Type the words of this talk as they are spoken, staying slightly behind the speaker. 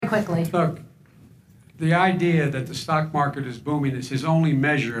quickly. Look, the idea that the stock market is booming is his only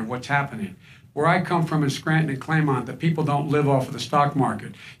measure of what's happening. Where I come from in Scranton and Claymont, the people don't live off of the stock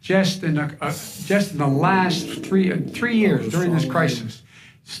market. Just in the last three years during this crisis,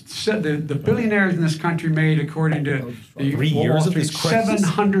 the billionaires in this country made, according to the Wall Street,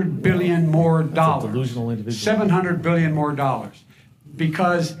 $700 billion more dollars. $700 billion more dollars,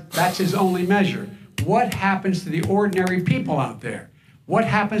 because that's his only measure. What happens to the ordinary people out there? What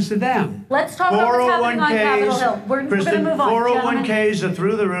happens to them? Let's talk about what's happening on Capitol Hill. We're going to move on. 401ks are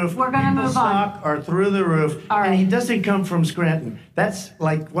through the roof. We're going to move on. Stock are through the roof. All right. And he doesn't come from Scranton. That's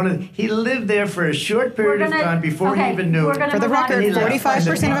like he lived there for a short period of time before he even knew it. For the record,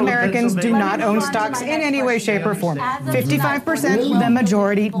 45% of Americans do not own stocks in any way, shape, or form. 55%, the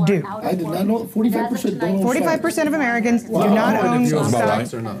majority do. I did not know 45% don't own 45% of Americans do not own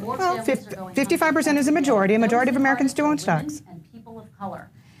stocks. Well, 55% is a majority. A majority of Americans do own stocks. Color.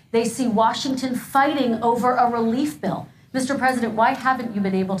 They see Washington fighting over a relief bill. Mr. President, why haven't you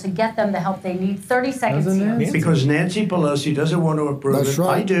been able to get them the help they need? 30 seconds here. Because Nancy Pelosi doesn't want to approve it. That's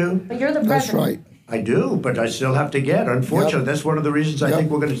right. I do. But you're the president. That's right. I do, but I still have to get. Unfortunately, that's one of the reasons I think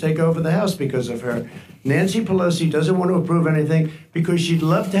we're going to take over the House, because of her. Nancy Pelosi doesn't want to approve anything because she'd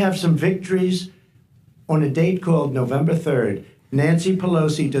love to have some victories on a date called November 3rd. Nancy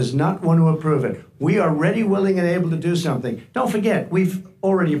Pelosi does not want to approve it. We are ready, willing, and able to do something. Don't forget, we've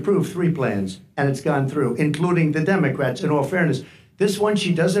already approved 3 plans, and it's gone through, including the Democrats, in all fairness. This one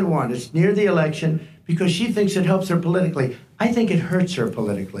she doesn't want. It's near the election because she thinks it helps her politically. I think it hurts her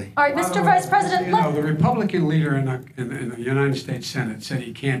politically. All right, Mr. Vice President. You know, the Republican leader in the United States Senate said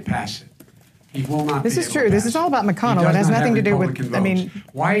he can't pass it. He will not. This is true. This is all about McConnell. It has nothing to do with. I mean,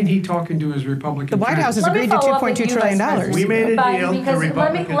 why isn't he talking to his Republican? The White House has agreed to $2.2 trillion. We made a deal. Because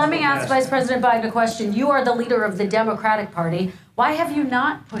let me ask Vice President Biden a question. You are the leader of the Democratic Party. Why have you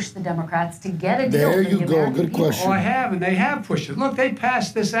not pushed the Democrats to get a deal? There you go. Good question. Oh, I have, and they have pushed it. Look, they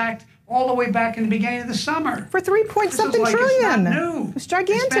passed this act all the way back in the beginning of the summer. For 3-point-something trillion. It's not new. It's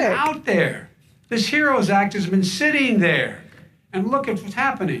gigantic. It's been out there. This HEROES Act has been sitting there. And look at what's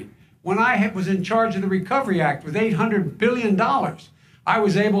happening. When I was in charge of the Recovery Act with $800 billion, I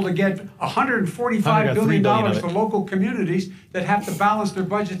was able to get $145 billion for local communities that have to balance their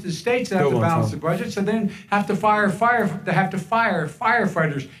budgets, and states that have to balance their budgets, and then have to fire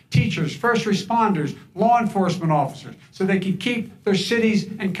firefighters, teachers, first responders, law enforcement officers, so they can keep their cities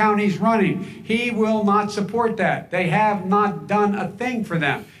and counties running. He will not support that. They have not done a thing for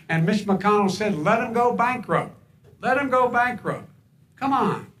them. And Mitch McConnell said, let them go bankrupt. Let them go bankrupt. Come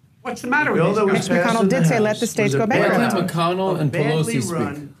on. What's the matter with these guys? Mitch McConnell did say let the states go bankrupt. Why can't McConnell and Pelosi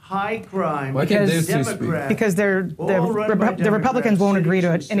speak? High crime. Why can't they speak? Because the Republicans won't agree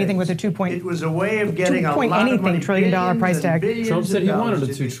to anything with a It was a way of getting a lot of money, trillion price tag. Trump said he wanted a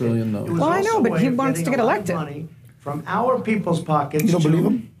 $2 trillion though. Well, I know, but he wants to get elected. Money from our people's pockets. You don't believe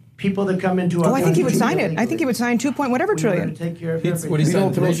him? People that come into our country. I think he would sign it. I think he would sign 2-point-whatever trillion. What he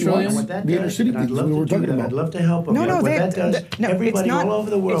signed, $3 trillion? The inner city things we were talking about. I'd love to help him. No, what that does, everybody all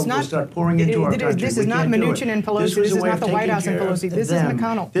over the world will start pouring into our country. This is not Mnuchin and Pelosi. This is not the White House and Pelosi. This is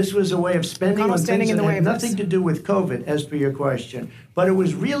McConnell. This was a way of spending on things that had nothing to do with COVID, as per your question. But it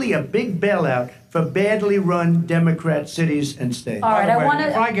was really a big bailout for badly run Democrat cities and states. All right,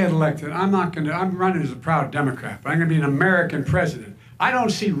 if I get elected, I'm running as a proud Democrat, but I'm going to be an American president. I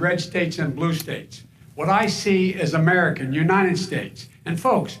don't see red states and blue states. What I see is American, United States. And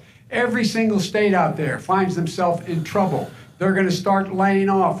folks, every single state out there finds themselves in trouble. They're going to start laying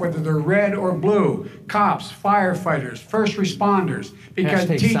off, whether they're red or blue, cops, firefighters, first responders, because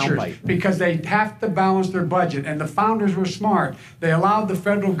teachers, because they have to balance their budget. And the founders were smart. They allowed the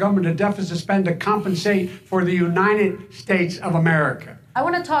federal government a deficit spend to compensate for the United States of America. I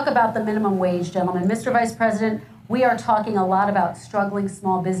want to talk about the minimum wage, gentlemen. Mr. Vice President, we are talking a lot about struggling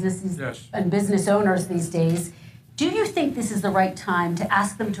small businesses and business owners these days. Do you think this is the right time to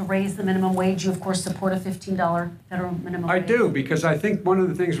ask them to raise the minimum wage? You, of course, support a $15 federal minimum wage. I do, because I think one of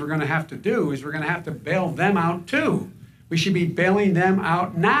the things we're going to have to do is we're going to have to bail them out, too. We should be bailing them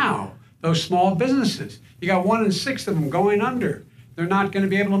out now, those small businesses. You got 1 in 6 of them going under. They're not going to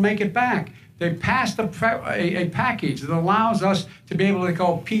be able to make it back. They passed a package that allows us to be able to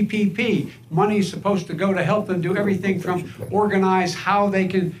call PPP. Money is supposed to go to help them do everything from organize how they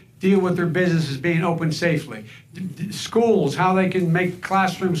can deal with their businesses being open safely. Schools, how they can make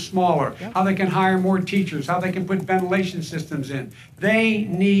classrooms smaller, how they can hire more teachers, how they can put ventilation systems in. They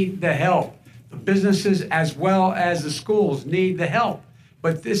need the help. The businesses as well as the schools need the help.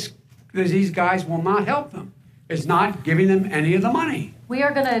 But these guys will not help them. It's not giving them any of the money. We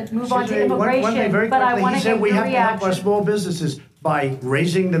are going to move on to immigration, one thing very but I quickly, want he to said get we your have to help our reaction. small businesses. by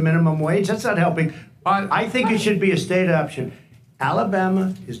raising the minimum wage. That's not helping. I think it should be a state option.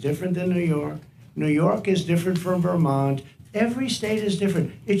 Alabama is different than New York. New York is different from Vermont. Every state is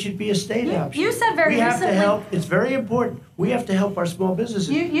different. It should be a state option. You said very recently. We have to help. It's very important. We have to help our small businesses.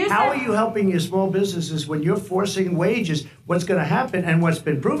 How are you helping your small businesses when you're forcing wages? What's going to happen, and what's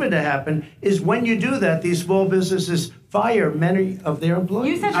been proven to happen, is when you do that, these small businesses fire many of their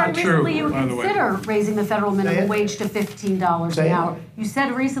employees. You said very recently you would consider raising the federal minimum wage to $15 an hour. You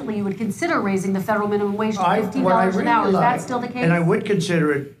said recently you would consider raising the federal minimum wage to $15 an hour. Is that still the case? And I would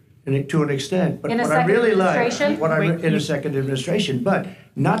consider it to an extent, but in what I really like, in a second administration, but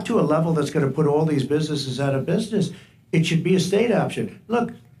not to a level that's going to put all these businesses out of business. It should be a state option.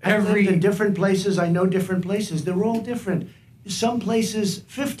 Look, I've lived in different places. I know different places. They're all different. Some places,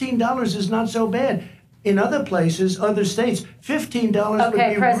 $15 is not so bad. In other places, other states, $15 would be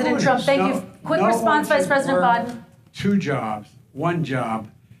Okay, President ruinous. Trump, thank you. Quick response, Vice President Biden. 2 jobs, 1 job,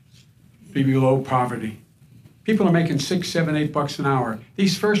 be below poverty. People are making $6, $7, $8 an hour.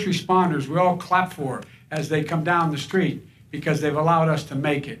 These first responders, we all clap for as they come down the street because they've allowed us to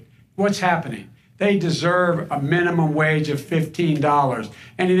make it. What's happening? They deserve a minimum wage of $15.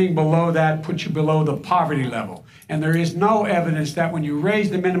 Anything below that puts you below the poverty level. And there is no evidence that when you raise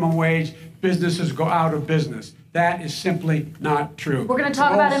the minimum wage, businesses go out of business. That is simply not true. We're going to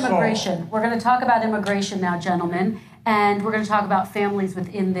talk about immigration. We're going to talk about immigration now, gentlemen. And we're going to talk about families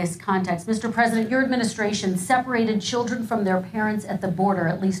within this context. Mr. President, your administration separated children from their parents at the border,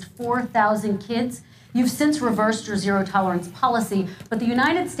 at least 4,000 kids. You've since reversed your zero-tolerance policy, but the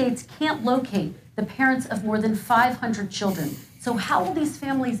United States can't locate the parents of more than 500 children. So how will these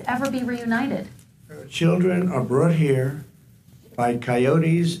families ever be reunited? Children are brought here by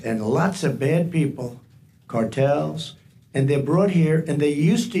coyotes and lots of bad people, cartels, and they're brought here, and they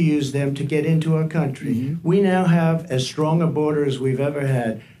used to use them to get into our country. Mm-hmm. We now have as strong a border as we've ever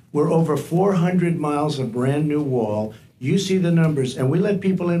had. We're over 400 miles of brand new wall. You see the numbers, and we let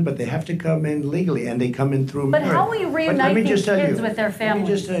people in, but they have to come in legally, and they come in through merit. But how will you reunite these kids with their families, Let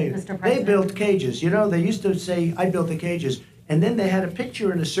me just tell you, Mr. President? they built cages. You know, they used to say, I built the cages, and then they had a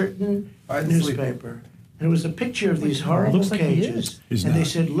picture in a certain newspaper. And it was a picture of these horrible cages. And they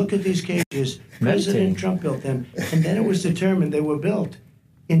said, look at these cages. President Trump built them. And then it was determined they were built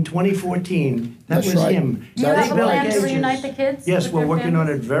in 2014. That was him. Do you have a plan to reunite the kids? Yes, we're working on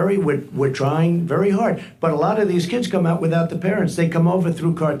it we're trying very hard. But a lot of these kids come out without the parents. They come over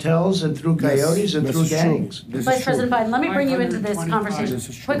through cartels and through coyotes and through gangs. Vice President Biden, let me bring you into this conversation.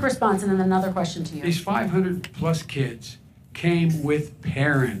 Quick response and then another question to you. These 500 plus kids came with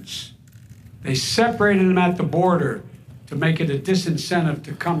parents. They separated them at the border to make it a disincentive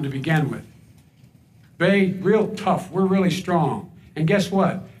to come to begin with. They real tough. We're really strong. And guess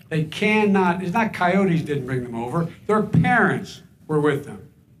what? They cannot, it's not coyotes didn't bring them over. Their parents were with them.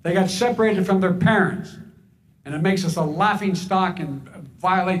 They got separated from their parents. And it makes us a laughing stock and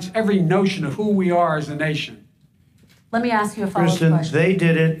violates every notion of who we are as a nation. Let me ask you a follow-up Kristen, question. they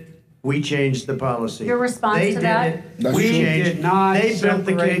did it. We changed the policy. Your response to that? We changed. They built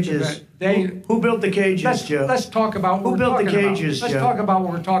the cages. Who built the cages, Joe? Let's talk about what we're talking about. Let's talk about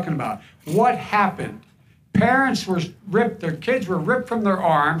what we're talking about. What happened? Parents were ripped, their kids were ripped from their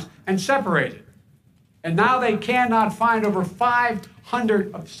arms and separated. And now they cannot find over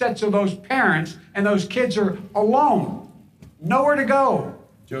 500 sets of those parents, and those kids are alone. Nowhere to go.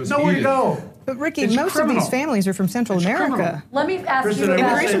 Nowhere to go. But Ricky, most of these families are from Central America. Let me ask you about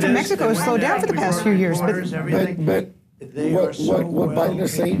immigration from Mexico has slowed down for the past few years. But what Biden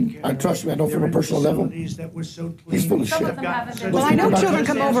is saying, and trust me, I know from a personal level, he's full of shit. Well, I know children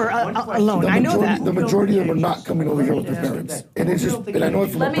come over alone. I know that. The majority of them are not coming over here with their parents. And it's just, and I know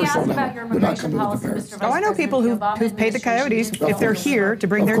it from a personal level, they're not coming with their parents. Oh, I know people who've paid the coyotes if they're here to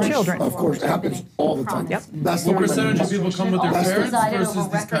bring their children. Of course, it happens all the time. Yep. That's the What way percentage of people come with their parents versus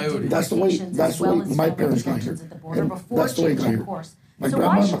these coyotes? That's the way my parents got here. And that's the way they got here. My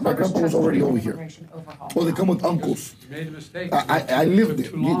grandpa was already over here. Well, they come with uncles. You made a mistake. I lived it.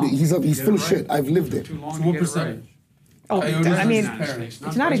 He's full of shit. I've lived it. Too long So to what get it percentage? right. Oh, I mean,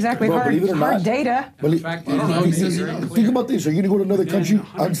 it's not exactly Well, believe it or hard not, data. But think about this. Are you going to go to another country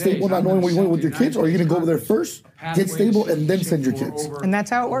unstable, not knowing where you're going with your kids, or are you going to go over there first, get stable, and then send your kids? And that's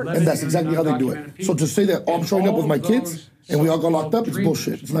how it works. And that's exactly how they do it. So to say that, oh, I'm showing up with my kids, and we all got locked up, it's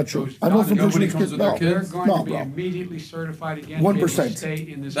bullshit. It's not true. I know from Nobody personal comes kids. with their No, kids? They're no, going to be bro. immediately certified again.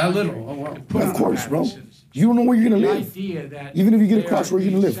 1%. That little? Oh, wow. Of course, bro. You don't know where you're going to live. Even if you get across where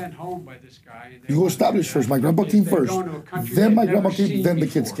you're going to live. You go establish first. My grandpa came first. Then my grandma came, then the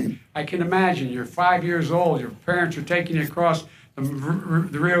kids came. I can imagine you're 5 years old, your parents are taking you across the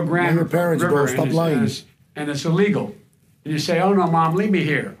Rio Grande Your parents, River, bro, stop lying. and it's illegal. And you say, oh, no, Mom, leave me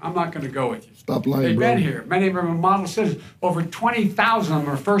here. I'm not going to go with you. Stop lying, They've bro. been here. Many of them are model citizens. Over 20,000 of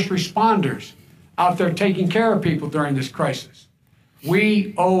them are first responders out there taking care of people during this crisis.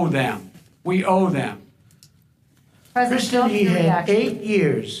 We owe them. We owe them. Kristen, he had 8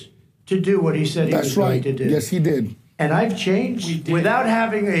 years to do what he said he was going to do. Yes, he did. And I've changed without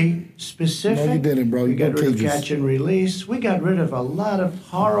having a specific. No, you didn't, bro. We got rid of catch and release. We got rid of a lot of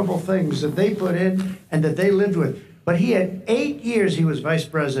horrible things that they put in and that they lived with. But he had 8 years he was vice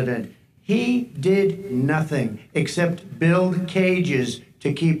president. He did nothing except build cages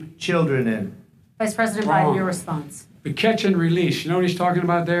to keep children in. Vice President Biden, your response. The catch and release, you know what he's talking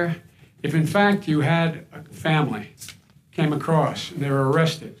about there? If in fact you had a family came across and they were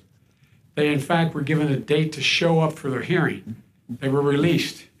arrested, they in fact were given a date to show up for their hearing. They were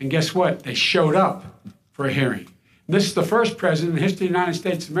released. And guess what? They showed up for a hearing. And this is the first president in the history of the United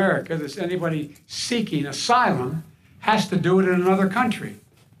States of America that anybody seeking asylum has to do it in another country.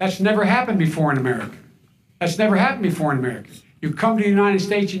 That's never happened before in America. That's never happened before in America. You come to the United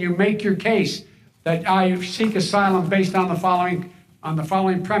States and you make your case that I seek asylum based on the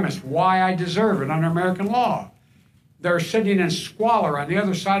following premise, why I deserve it under American law. They're sitting in squalor on the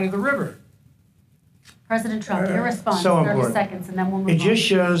other side of the river. President Trump, your response, So 30 important. seconds, and then we'll move It on. just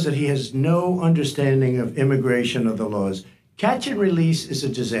shows that he has no understanding of immigration or the laws. Catch and release is a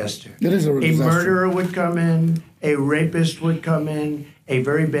disaster. It is a disaster. A murderer would come in, a rapist would come in, a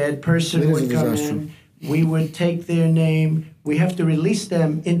very bad person It is would a come disaster. in. We would take their name. We have to release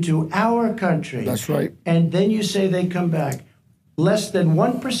them into our country. That's right. And then you say they come back. Less than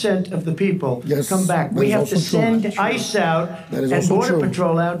 1% of the people Yes, come back. that We is have to also true. send ICE out That is and also Border true.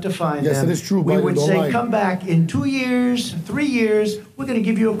 Patrol out to find Yes, them. it is true, We Biden, would don't say, lie. come back in 2 years, 3 years. We're going to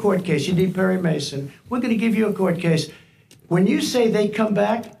give you a court case. You need Perry Mason. We're going to give you a court case. When you say they come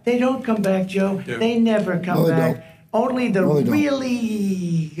back, they don't come back, Joe. Yeah. They never come No, they back. don't. Only the No, they don't.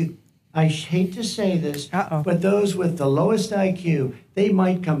 really, I hate to say this, Uh-oh. but those with the lowest IQ, they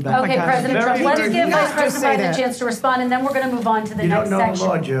might come back. Okay, gosh. President Very Trump, let's good. give You Vice have to President say Biden that. a chance to respond, and then we're going to move on to the You next don't know section.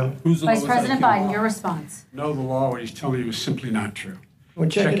 the law, Joe. Who's the Vice lowest President IQ? Biden, your response. Know the law, what he's telling you is simply not true. Well,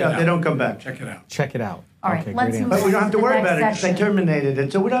 check it out. They don't come back. Check it out. Check it out. All right, Okay, let's great move But we don't have to The worry next about it because they section. terminated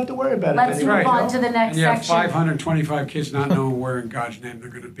it, so we don't have to worry about Let's it move anymore. on to the next And you have section. 525 kids not knowing where in God's name they're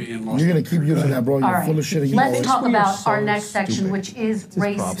going to be in Los You're going to keep using that, bro. You're All right. full of shit. And you Let's know it. talk We are about so our next section, stupid. which is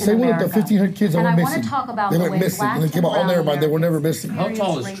race in Same with America. the 1,500 kids that and went I missing. want to talk about They the went way missing, Black and they came out, and oh, never brown mind, they were never Americans missing. How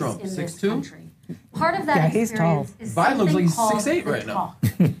tall is experience Trump? race in this 6'2"? country. Part of that Yeah, he's tall. experience is Biden looks something like he's called 6'8" the right now. talk.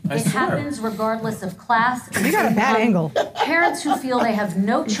 I It swear. happens regardless of class. and You got a bad income. angle. Parents who feel they have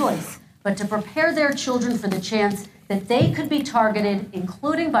no choice but to prepare their children for the chance that they could be targeted,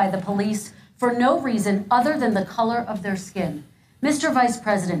 including by the police, for no reason other than the color of their skin. Mr. Vice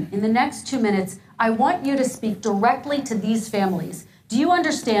President, in the next 2 minutes, I want you to speak directly to these families. Do you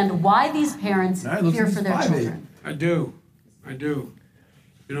understand why these parents Nah, it looks fear like for he's their 5'8". children? I do. I do.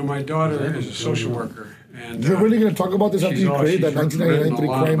 You know, my daughter is a social worker. And, You're really going to talk about this after she's you create that she's written 1993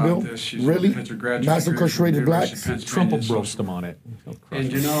 a lot crime about bill? this. She's Really? has a graduate Massacre degree from the rated blacks? University of Trump will Pennsylvania, roast them on it. He'll crush And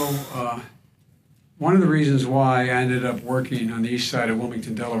them. you know, one of the reasons why I ended up working on the east side of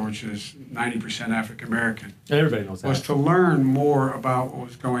Wilmington, Delaware, which is 90% African American, Everybody knows was that. to learn more about what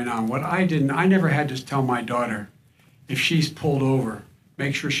was going on. What I didn't, I never had to tell my daughter, if she's pulled over,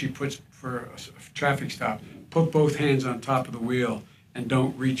 make sure she puts, for a traffic stop, put both hands on top of the wheel and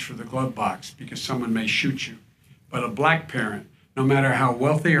don't reach for the glove box because someone may shoot you. But a black parent, no matter how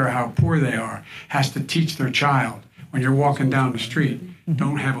wealthy or how poor they are, has to teach their child when you're walking down the street,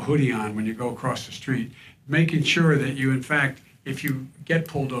 don't have a hoodie on when you go across the street. Making sure that you, in fact, if you get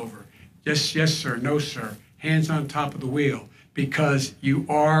pulled over, yes, yes, sir, no, sir, hands on top of the wheel, because you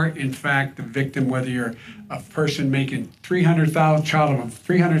are, in fact, the victim, whether you're a person making child of a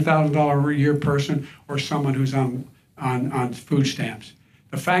 $300,000 a year person or someone who's on food stamps.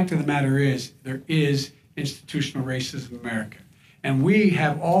 The fact of the matter is, there is institutional racism in America. And we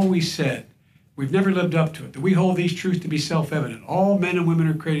have always said, we've never lived up to it, that we hold these truths to be self-evident. All men and women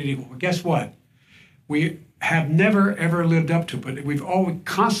are created equal. But guess what? We have never, ever lived up to it, but we've always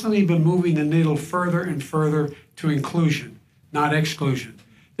constantly been moving the needle further and further to inclusion, not exclusion.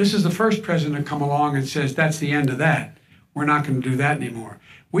 This is the first president to come along and says, that's the end of that. We're not going to do that anymore.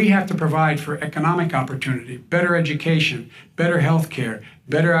 We have to provide for economic opportunity, better education, better health care,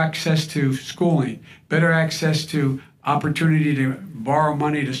 better access to schooling, better access to opportunity to borrow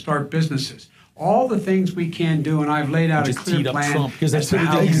money to start businesses. all the things we can do, and I've laid out a clear plan. Trump, because that's as to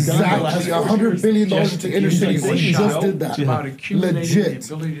how exactly $100 billion to inner cities. We just did that. About accumulating Legit.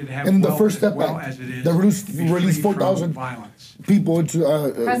 the ability to have And the wealth first as step well back, as it is they to be released free from 4,000 violence. people into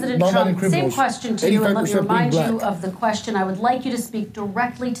President non-violent Trump, criminals. same question to you, and let me 85% being remind you black. of the question. I would like you to speak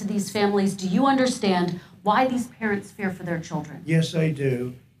directly to these families. Do you understand why these parents fear for their children? Yes, I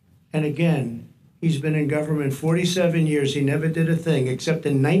do. And again, he's been in government 47 years. He never did a thing except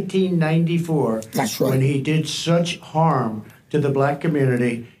in 1994 That's right. when he did such harm to the black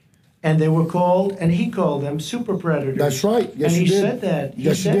community. And they were called, and he called them super predators. That's right. Yes, and he did. said that. He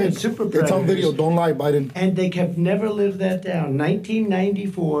Yes, said you it, did. super predators. It's on video. Don't lie, Biden. And they have never lived that down.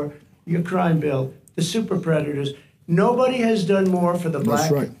 1994, your crime bill, the super predators. Nobody has done more for the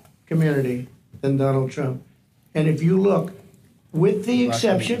black right. community than Donald Trump. And if you look, with the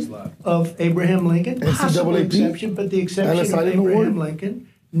exception of Abraham Lincoln, possible NCAAP, exception, but the exception of LSI Abraham award. Lincoln,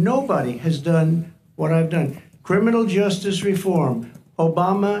 nobody has done what I've done. Criminal justice reform,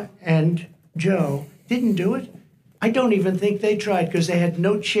 Obama and Joe didn't do it. I don't even think they tried because they had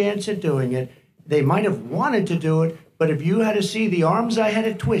no chance at doing it. They might have wanted to do it, but if you had to see the arms I had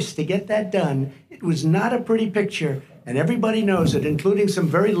to twist to get that done, it was not a pretty picture. And everybody knows it, including some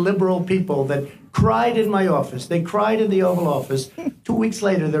very liberal people that cried in my office. They cried in the Oval Office. 2 weeks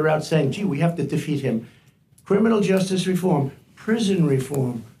later, they're out saying, gee, we have to defeat him. Criminal justice reform, prison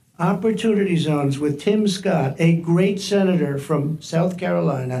reform, opportunity zones with Tim Scott, a great senator from South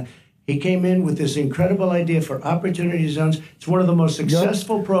Carolina. He came in with this incredible idea for opportunity zones. It's one of the most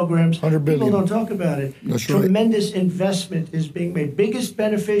successful programs. $100 billion. People don't talk about it. That's right. Tremendous investment is being made. Biggest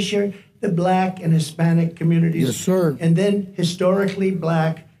beneficiary, the black and Hispanic communities. Yes, sir. And then historically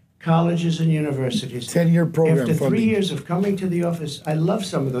black colleges and universities. 10-year program After 3 funding. years of coming to the office, I love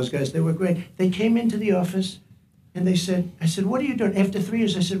some of those guys. They were great. They came into the office and they said, I said, what are you doing? After 3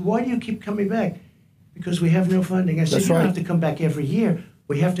 years, I said, why do you keep coming back? Because we have no funding. I said, That's you don't right. have to come back every year.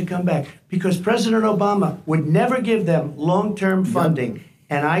 We have to come back. Because President Obama would never give them long-term funding.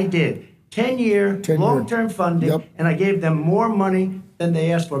 And I did. 10-year long-term funding. Yep. And I gave them more money than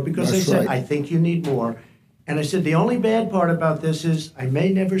they asked for because That's they said, right. I think you need more. And I said, the only bad part about this is I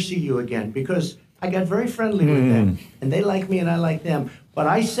may never see you again because I got very friendly with them. And they like me and I like them. But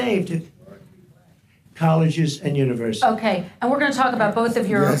I saved it. Colleges and universities. Okay, and we're going to talk about both of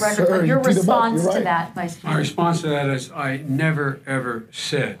your Yes, records, sir. but your You teed 'em up. response You're to right. that, Vice My President. response to that is I never, ever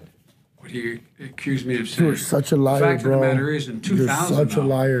said what he accused me of saying. You're such a liar, The fact bro. of the matter is, in 2000, You're such a though,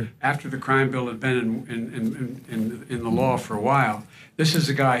 liar. after the crime bill had been in the law for a while, this is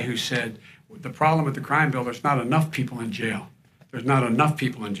a guy who said, the problem with the crime bill, there's not enough people in jail. There's not enough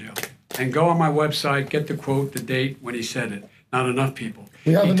people in jail. And go on my website, get the quote, the date when he said it. Not enough people.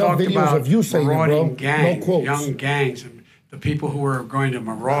 We have He enough talked videos about of you saying it, bro. marauding No gangs, quotes. young gangs, and the people who are going to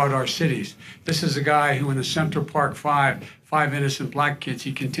maraud our cities. This is a guy who in the Central Park five innocent black kids,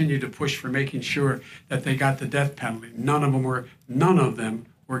 he continued to push for making sure that they got the death penalty. None of them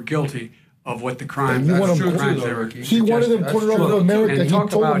were guilty of what the crime. You want him- crimes they were. He wanted them put it over to America. And He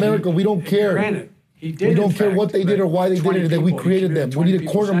talked told about America, we don't care. Granted, he did. We don't in care fact, what they did or why they did 20 it, that we people. created He them. committed We need 20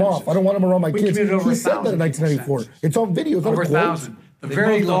 to corner them people's off. I don't want them around my We kids. committed over He said that 1,000 in 1994. sentences. It's on video. It's not Over a quote. 1,000. The They've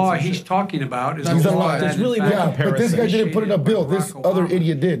very both done law some he's shit. talking about is That's a a law lie. that, There's in really no fact, Yeah, but this guy didn't put in a bill. Barack This other Obama.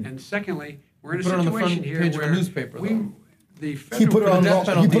 idiot did. And secondly, we're in a Put it on the front situation here page of a where newspaper, though. the He put it on death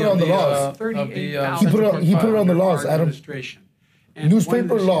law. He put it on the penalty laws. of the, He put it on the laws, Adam. And Newspaper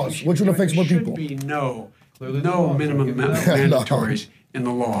one of the laws, things which one there affects more should people? be no Clearly the law, minimum so give me that. mandatories in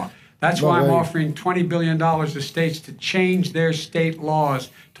the law. That's No why I'm way. offering $20 billion to states to change their state laws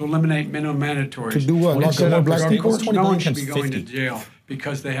to eliminate minimum mandatories. To do what? And Lock set up up more black people? articles. No one should be going to jail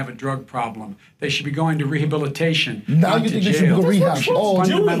because they have a drug problem. They should be going to rehabilitation. Now not you to think they should jail. go rehab? We should Oh,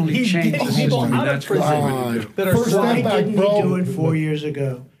 fundamentally He's change getting the people system. out of That's what prison we're going to do. that are First so Why step back, didn't bro. he do it 4 years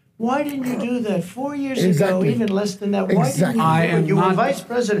ago? Why didn't you do that 4 years ago, Exactly. even less than that? Why Exactly. didn't I you do am it? You were not- vice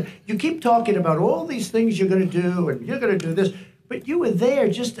president. You keep talking about all these things you're going to do and you're going to do this, but you were there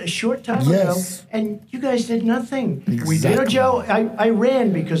just a short time Yes. ago, and you guys did nothing. Exactly. You know, Joe, I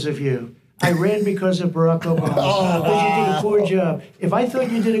ran because of you. I ran because of Barack Obama. Because you did a poor job. If I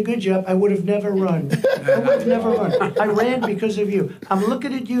thought you did a good job, I would have never run. I would have never run. I ran because of you. I'm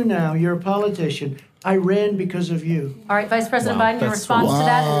looking at you now. You're a politician. I ran because of you. All right, Vice President Biden, your that's response to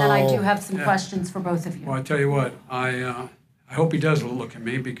that, and then I do Wow. have some questions for both of you. Well, I tell you what, I hope he does look at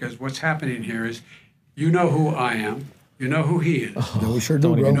me because what's happening here is, you know who I am, you know who he is, Yeah, we sure do,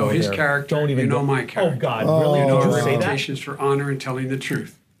 Don't bro. even you know his there. character, Don't even you know go- my character. Oh, God, really? You know Did our you say that? reputations for honor and telling the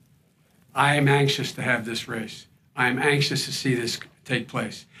truth. I am anxious to have this race. I am anxious to see this take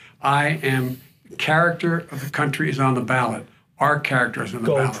place. Character of the country is on the ballot. our characters on the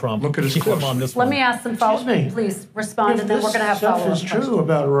Go, ballot. Trump. Look at us Keep them on closely. this Let one. me ask some follow-up. Excuse me. Please respond, and then we're going to have If this follow-up stuff is true questions.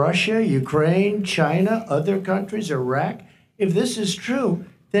 about Russia, Ukraine, China, other countries, Iraq, if this is true,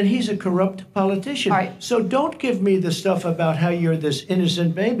 then he's a corrupt politician. All right. So don't give me the stuff about how you're this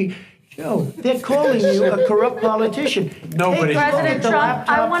innocent baby. Joe, they're calling you a corrupt politician. Nobody- President Trump,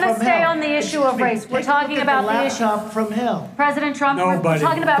 I want to stay on the issue of race. We're talking about the issue. Laptop from hell. President Trump, we're Nobody.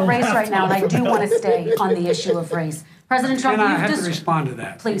 talking about race right now, and I do want to stay on the issue of race. President Trump, And I you've have to just respond to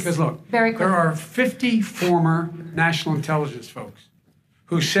that. Please, Because look, very quickly. there are 50 former national intelligence folks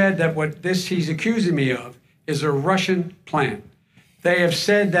who said that what he's accusing me of is a Russian plan. They have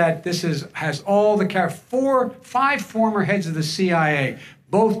said that this has all the 5 former heads of the CIA,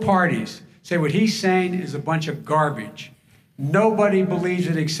 both parties, say what he's saying is a bunch of garbage. Nobody believes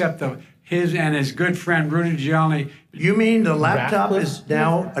it except his and his good friend Rudy Giuliani. You mean the laptop is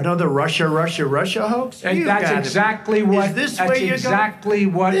now another Russia hoax? And You that's gotta- exactly what. Is this that's where you're exactly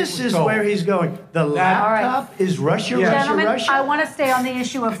going? what. This was is told. where he's going. The laptop is Russia, Yes. Gentlemen, Russia. I want to stay on the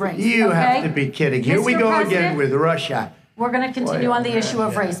issue of race. You okay? have to be kidding. Here we Mr. go President, again with Russia. We're going to continue Boy, on the yeah, issue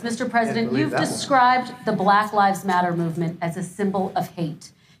of yeah. race. Mr. President, believe you've that one. described the Black Lives Matter movement as a symbol of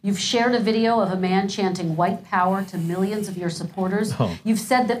hate. You've shared a video of a man chanting white power to millions of your supporters. Oh. You've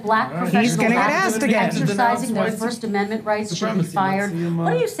said that black He's professionals gonna get asked again. exercising their White First Amendment rights should be supremacy. fired. Let's see him,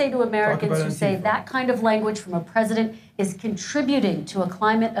 What do you say to Americans about who say Antifa. that kind of language from a president is contributing to a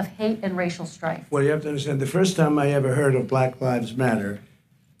climate of hate and racial strife? Well, you have to understand, the first time I ever heard of Black Lives Matter,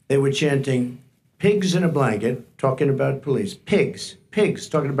 they were chanting pigs in a blanket, talking about police. Pigs,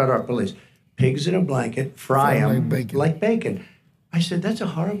 talking about our police. Pigs in a blanket, fry Fry them like bacon. I said, that's a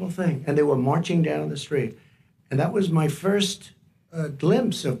horrible thing. And they were marching down the street. And that was my first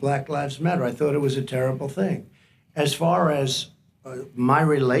glimpse of Black Lives Matter. I thought it was a terrible thing. As far as my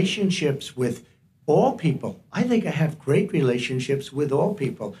relationships with all people, I think I have great relationships with all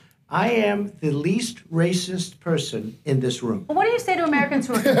people. I am the least racist person in this room. Well, what do you say to Americans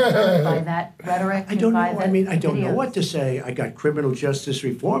who are concerned by that rhetoric? I don't know. and by I mean, I don't know videos? what to say. I got criminal justice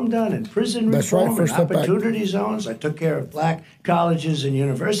reform done and prison That's right, reform First and Step Act. opportunity zones. I took care of black colleges and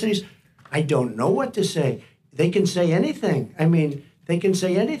universities. I don't know what to say. They can say anything. I mean, they can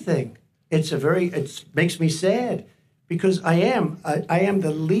say anything. It makes me sad because I am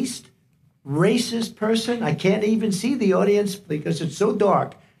the least racist person. I can't even see the audience because it's so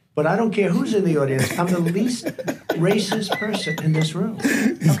dark. But I don't care who's in the audience. I'm the least racist person in this room.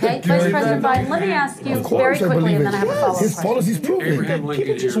 Okay, Vice President Biden, let me ask you Of very course I quickly, believe and then I have a it. follow-up His question. policies prove Abraham it. Lincoln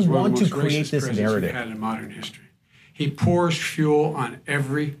People just is one want of the to most create racist this presidents we've narrative. had in modern history. He pours fuel on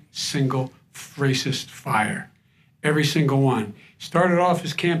every single racist fire, every single one. Started off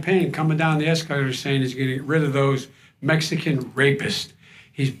his campaign coming down the escalator saying he's going to get rid of those Mexican rapists.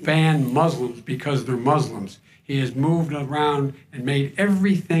 He's banned Muslims because they're Muslims. He has moved around and made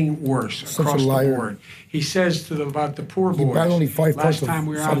everything worse Such a across the liar. board. He says about the poor He boys. banned only 5 parts Last of time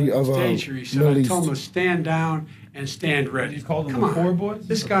we were Saudi- on of, stage here, he said, Middle I told him East. to stand down and stand ready. He called them Come the on. poor boys?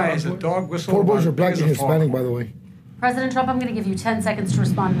 This The guy Proud is a Boys? dog whistle. Poor boys about are black big and as a Hispanic, foghorn. by the way. President Trump, I'm going to give you 10 seconds to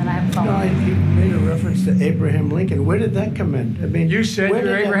respond, and then I have a No, follow-up. he made a reference to Abraham Lincoln. Where did that come in? I mean, You said where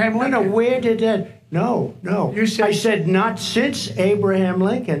you're did that- Abraham Lincoln. No, where did that? No. You said- I said not since Abraham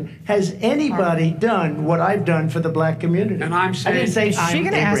Lincoln has anybody done what I've done for the black community. And I'm I saying- didn't say Is she I'm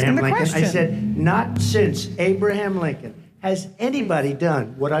gonna ask Abraham him the Lincoln. I question? said not since Abraham Lincoln has anybody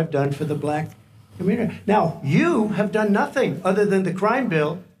done what I've done for the black community. Now you have done nothing other than the crime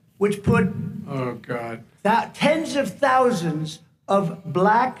bill, which put Oh, God. tens of thousands of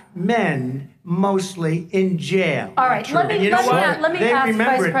black men, mostly in jail. All right, let me- And you know let me what? a- let me they ask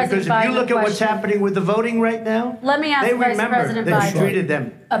remember Vice it President because if Biden you look a at what's question. happening with the voting right now, Let me ask they Vice remember President they Biden treated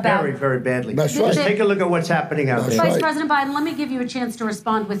them about- very, very badly. That's Just right. take a look at what's happening out That's there. Vice right. President Biden, let me give you a chance to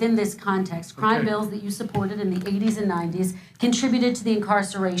respond within this context. Crime Okay. bills that you supported in the 80s and 90s contributed to the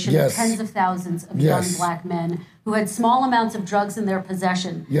incarceration Yes. of tens of thousands of Yes. young black men who had small amounts of drugs in their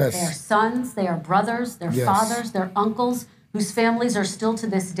possession. Yes. They are sons, they are brothers, they're Yes. fathers, they're uncles, whose families are still to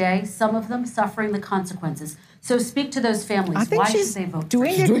this day, some of them suffering the consequences. So speak to those families. I think Why she's should they vote?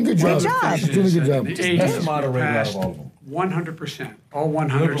 doing She's doing a good great job. She's doing a good job. The That's 80s moderated out passed of all of them. 100%. All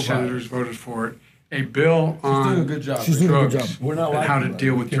 100 Liberal senators voted for it. A bill on doing a good job. She's doing a good drugs job. We're not and how to liking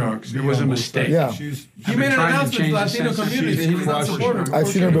deal that. with We can drugs. be It was a on both mistake. sides. Yeah. She's, I've he been made an trying to announcement to change the the Latino census. community that he's not supporting. I've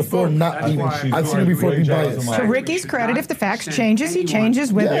seen her before, not That's even. why- I've seen her before be biased. To Ricky's credit, if the facts changes, he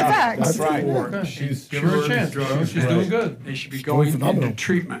changes with the Yeah, facts. that's right. Okay. Give her a chance. She's doing good. They should be going phenomenal. into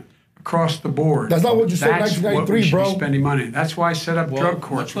treatment across the board. That's not what you said in That's what we 1993, should be bro. spending money. That's why I set up Well, drug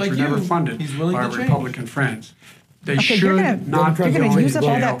courts, much which like were never you, funded he's willing by to our change. Republican friends. They should not be You're going going to use to up all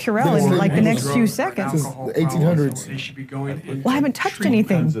jail that Purell in like the next few for seconds. alcohol Since the 1800s. problems. They should be going into Well, I haven't touched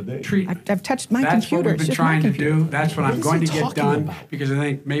anything. I've touched my That's computer. what we've It's been just my trying to computer. do. That's what I'm is going he to get talking done about? because I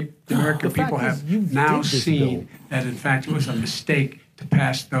think maybe the American The fact people is, you have now did this seen bill. that in fact it was a mistake to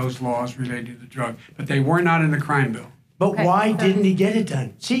pass those laws related to the drug, but they were not in the crime bill. But why didn't he get it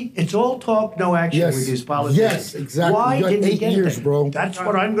done? See, it's all talk, no action Yes. with these politicians. Yes, exactly. Why You got didn't he 8 get years, it done? bro. That's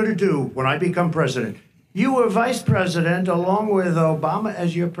what I'm going to do when I become president. You were vice president along with Obama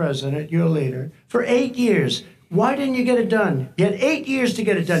as your president, your leader, for 8 years. Why didn't you get it done? You had 8 years to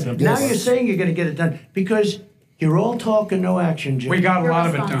get it done. Now you're saying you're going to get it done because you're all talk and no action, Jim. We got a Your lot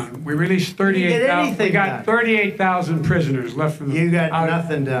of it response. done. We released didn't get 38,000. We anything got done. 38,000 prisoners left from the. You got out of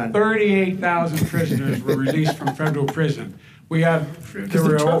nothing done. 38,000 prisoners were released from federal prison. There the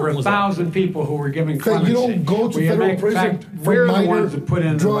were term over was up. 1,000 people who were given Fact, clemency. you don't go to federal in prison fact, for we're the minor ones that put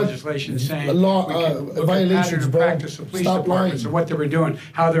in the drug legislation saying law, we can look at violations, pattern and bro. practice of police Stop departments lying. and what they were doing,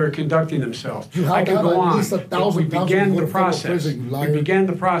 how they were conducting themselves. You have I to could have go at on. least 1,000 We pounds began to go the to federal process. prison, you We liar. began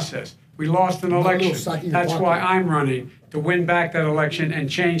the process. We lost an Not a little election. sack in your That's pocket. why I'm running to win back that election and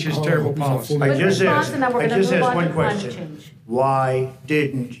change his Oh, terrible he's a policy. fool. I just response, asked, and then we're I gonna just move asked on one to climate question. change. Why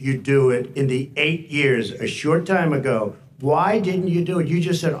didn't you do it in the 8 years, a short time ago? Why didn't you do it? You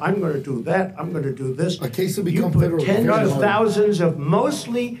just said, I'm going to do that, I'm going to do this. A case to You become put federal. tens Very of hard. thousands of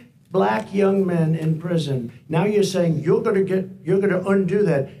mostly black young men in prison. Now you're saying you're going to undo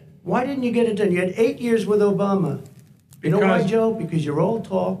that. Why didn't you get it done? You had 8 years with Obama. You know why, Because- Joe? Because you're all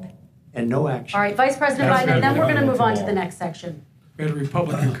talk and no action. All right, Vice President That's Biden, and then good. we're going to move on to the next section. We had a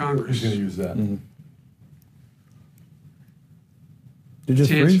Republican Congress. Who's going to use that? Mm-hmm. Did you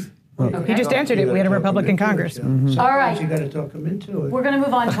just Chance. freeze? Okay. You just answered it. We had a Republican Congress. All right. You got to talk them into it. We're going to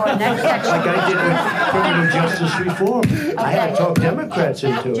move on to our next Like section. I did with criminal justice reform. I had to talk Democrats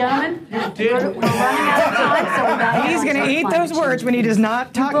into it. Gentlemen, we're running out of time, so we're about He's going to eat climate those words change. when he does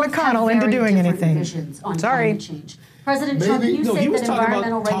not talk You both have McConnell into very doing different anything. visions on Sorry. climate change. President Trump, Maybe- you No, say he was that talking about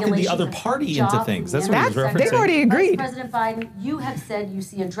environmental talking the regulations other affect party into jobs things. and That's the what he was energy They've sector. already agreed. Vice President Biden, you have said you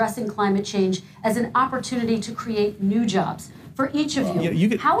see addressing climate change as an opportunity to create new jobs. For each of you, Yeah, you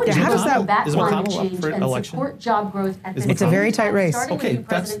could- how would Yeah, you how does that- combat is climate McConnell up change for and election? support job growth at the Is same It's a very tight time? race. Starting with Okay, you, that's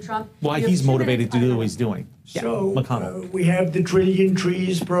President Trump, why you have he's 2 motivated to minutes do on what he's doing. So McConnell. we have the Trillion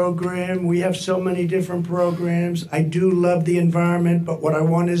Trees program. We have so many different programs. I do love the environment, but what I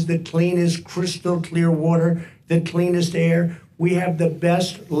want is the cleanest, crystal clear water, the cleanest air. We have the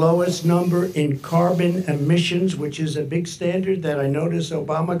best, lowest number in carbon emissions, which is a big standard that I notice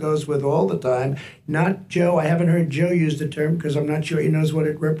Obama goes with all the time. Not Joe. I haven't heard Joe use the term because I'm not sure he knows what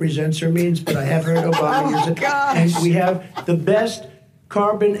it represents or means, but I have heard Obama use it. And we have the best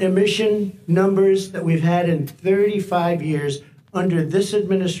carbon emission numbers that we've had in 35 years under this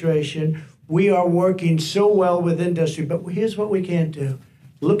administration. We are working so well with industry, but here's what we can't do.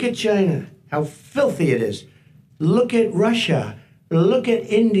 Look at China, how filthy it is. Look at Russia. Look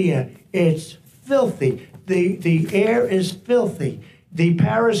at India. It's filthy. The air is filthy. The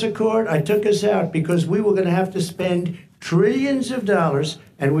Paris Accord, I took us out because we were going to have to spend trillions of dollars,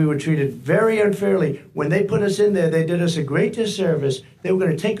 and we were treated very unfairly. When they put us in there, they did us a great disservice. They were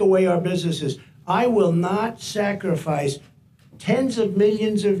going to take away our businesses. I will not sacrifice tens of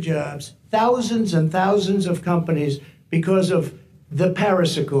millions of jobs, thousands and thousands of companies because of the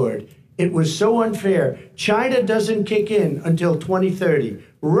Paris Accord. It was so unfair. China doesn't kick in until 2030.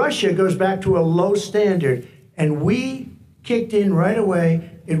 Russia goes back to a low standard, and we kicked in right away.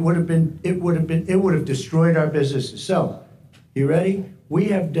 It would have destroyed our businesses. So, you ready? We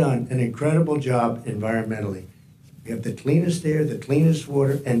have done an incredible job environmentally. We have the cleanest air, the cleanest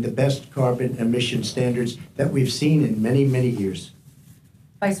water, and the best carbon emission standards that we've seen in many, many years.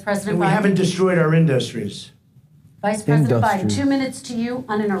 Vice President And we Biden. haven't destroyed our industries. Vice President Biden, Industry. 2 minutes to you,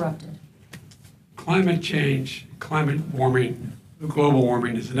 uninterrupted. Climate change, climate warming, global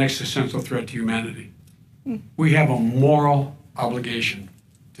warming is an existential threat to humanity. We have a moral obligation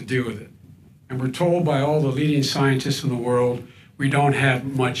to deal with it. And we're told by all the leading scientists in the world we don't have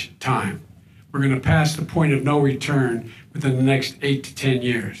much time. We're going to pass the point of no return within the next 8 to 10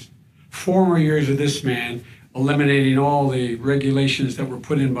 years. 4 more years of this man eliminating all the regulations that were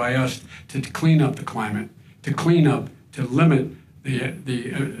put in by us to clean up the climate, to clean up, to limit the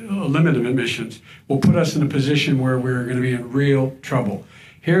limit of emissions will put us in a position where we're going to be in real trouble.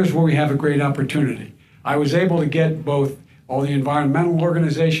 Here's where we have a great opportunity. I was able to get both all the environmental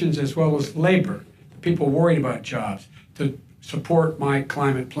organizations as well as labor, people worried about jobs, to support my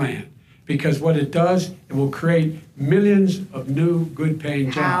climate plan. Because what it does, it will create millions of new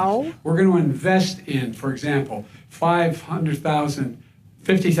good-paying jobs. How? We're going to invest in, for example,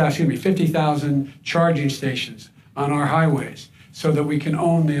 50,000 charging stations on our highways so that we can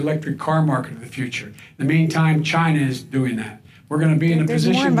own the electric car market of the future. In the meantime, China is doing that. We're going to be in a There's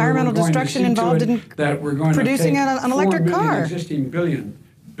position more environmental where we're going destruction to see involved to it in that we're going producing to take an electric 4 million car. existing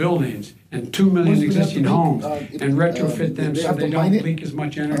buildings and 2 million existing homes and retrofit them so they don't leak as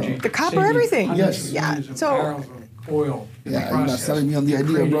much energy. The copper, saving everything. hundreds of Yeah, millions of so- barrels of oil in the Yeah, you're not process, selling me on the idea,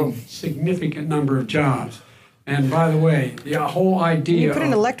 creating bro. significant number of jobs. And by the way, the whole idea You put an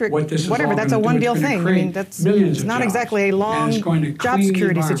of electric, what this is whatever, all that's a gonna do, one-deal it's gonna thing. I create mean, that's millions it's of not jobs. exactly a And long it's going to job clean the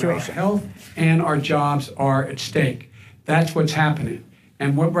security environment. Our situation. health and our jobs are at stake. That's what's happening.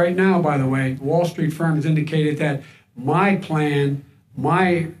 And what right now, by the way, Wall Street firms indicated that my plan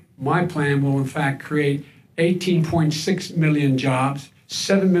will in fact create 18.6 million jobs,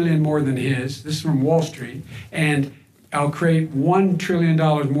 7 million more than his. This is from Wall Street. And I'll create $1 trillion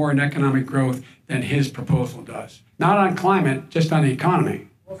more in economic growth than his proposal does. Not on climate, just on the economy.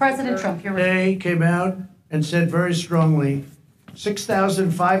 President Trump, you're Today came out and said very strongly,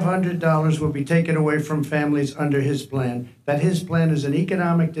 $6,500 will be taken away from families under his plan, that his plan is an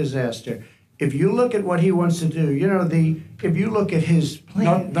economic disaster. If you look at what he wants to do, if you look at his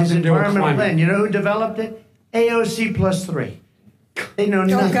plan, his nothing to do with environmental climate. plan, you know who developed it? AOC plus 3. They know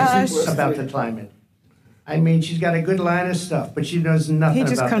nothing gosh. about the climate. I mean, she's got a good line of stuff, but she knows nothing He about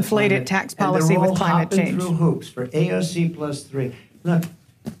just the conflated climate. tax And they're policy with all climate hopping change. through hoops for AOC plus 3. Look,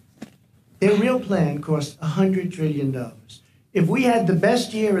 their real plan cost $100 trillion. If we had the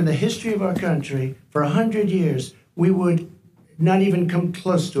best year in the history of our country for 100 years, we would not even come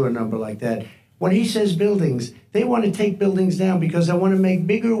close to a number like that. When he says buildings, they want to take buildings down because they want to make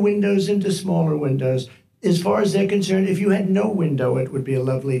bigger windows into smaller windows. As far as they're concerned, if you had no window, it would be a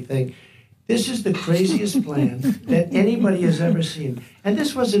lovely thing. This is the craziest plan that anybody has ever seen. And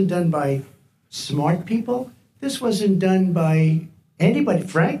this wasn't done by smart people. This wasn't done by anybody.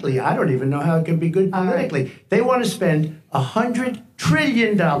 Frankly, I don't even know how it can be good politically. They want to spend $100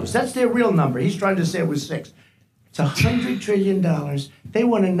 trillion. That's their real number. He's trying to say it was 6. It's $100 trillion. They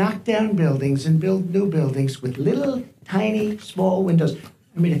want to knock down buildings and build new buildings with little, tiny, small windows.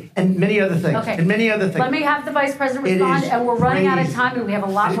 I mean, and many other things. Okay. And many other things. Let me have the Vice President It respond, is and we're running out of crazy. time, and we have a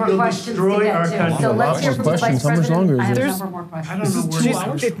lot It more will questions to destroy get our to. country. So let's Lots hear of from the Vice questions. How much President. longer is I have a this? number more I questions. don't know where he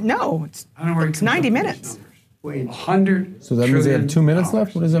comes from. No, it's I don't know where he comes 90 up with minutes. these numbers. Wait. 100 So that means they have 2 minutes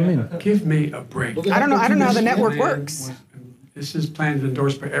left? What does that mean? Give me a break. I don't know how the network Plan works. This is plans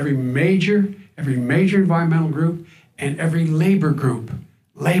endorsed by every major environmental group and every labor group.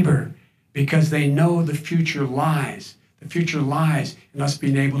 Labor, because they know the future lies. The future lies in us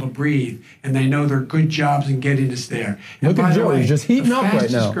being able to breathe, and they know there are good jobs in getting us there. And Look at by the Joe, way, he's just heating up right The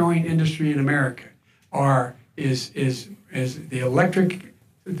fastest now. growing industry in America is the electric,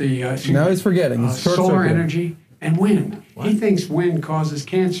 Now he's forgetting. It's short solar circuit. energy and wind. He thinks wind causes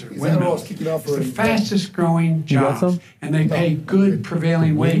cancer. Is that Windmills. all kicking off It's the already? fastest growing You got jobs, some? and they pay good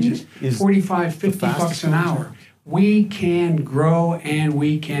prevailing wages, is 45, 50 bucks an hour. We can grow and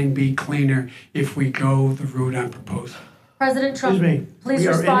we can be cleaner if we go the route I'm proposing. President Trump, Excuse me. please We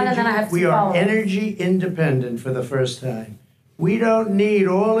are respond, and then I have some We are follow-ups. energy independent for the first time. We don't need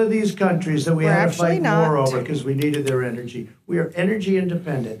all of these countries that we We're had to actually fight war not. over because we needed their energy. We are energy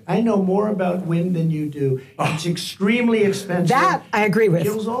independent. I know more about wind than you do. It's extremely expensive. That I agree with.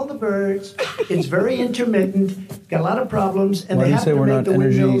 Kills all the birds. It's very intermittent. Got a lot of problems, and Why they do you have say to we're make not the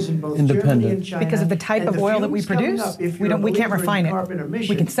windmills energy in both independent? Germany and China. Because of the type And of oil that we fumes coming produce, up, if we you're don't, we a can't believer in refine it. carbon We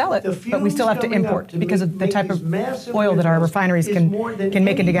emissions, can sell it, the but we still have to fumes coming import up to because of the make type these of massive oil that our windmills refineries is more than can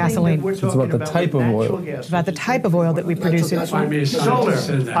make into anything that gasoline. we're It's about talking the about type with of oil. natural gas, It's about the which is type of oil that we produce. Natural gas. Find me a scientist that says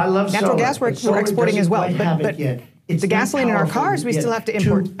Solar. that. I love Natural solar. gas, we're Solar exporting as doesn't well, quite but- have it but yet. the It's not gasoline in our powerful cars, we yet still have to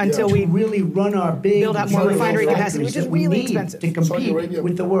import until to we really run our big build out more solar refinery factories capacity, which is that we really need expensive. to Saudi compete Arabia.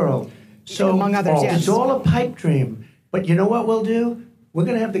 with the world. So Among others, yes. it's all a pipe dream. But you know what we'll do? We're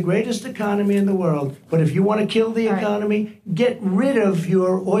going to have the greatest economy in the world. But if you want to kill the All right. economy, get rid of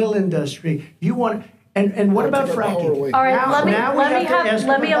your oil industry. You want and what about Take our power fracking? away. All right, Now we have to ask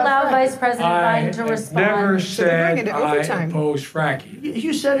let me them about allow fracking. Vice President I Biden to have respond. never bring said it to I overtime. oppose fracking.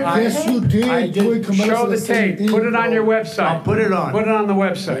 You said it. Yes, you did. I Joey did. Camelo Show said the same tape. thing, Put it on your bro. website. I'll put it on. Put it on the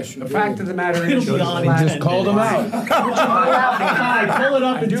website. Yes, you The did. fact of the matter is, It'll be on in He 10 just called him minutes. out. Kai, pull it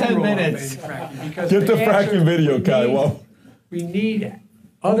up I in do 10 rule on minutes. banning fracking because Get the answer- fracking video, Kai. we Whoa. need- We need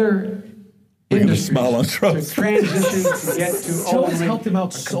other Look at the industries smile on to Trump's transition to get to Joe's only helped him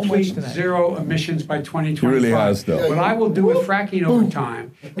out a so complete much tonight. zero emissions by 2025. really has, though. What I will do with fracking over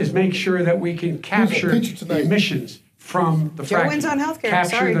time is make sure that we can capture picture the tonight. emissions from the Joe wins on healthcare,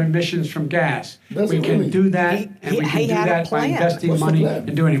 capture sorry. the emissions from gas. That's We the can point. do that, and we he can do had a that by plan. investing What's the money plan?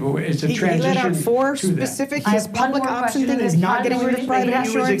 and doing it. But it's a He transition laid out four to that. specific. I His have one public more option question, thing and is then not getting rid of private He was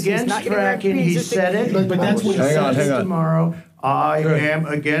insurance. He's against not getting rid of fracking. He pre-existing. said it. But that's what he Hang on, says hang on. tomorrow. I am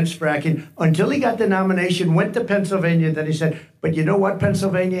against fracking. Until he got the nomination, went to Pennsylvania, then he said, but you know what,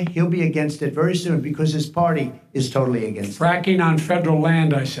 Pennsylvania? He'll be against it very soon because his party is totally against it. Fracking on federal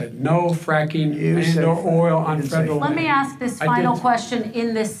land, I said. No fracking You said and or fracking. oil You on didn't say federal fracking. land. Let me ask this I final did. question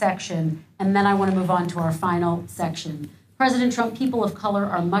in this section, and then I want to move on to our final section. President Trump, people of color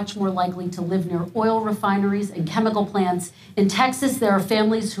are much more likely to live near oil refineries and chemical plants. In Texas, there are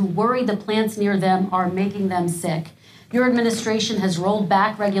families who worry the plants near them are making them sick. Your administration has rolled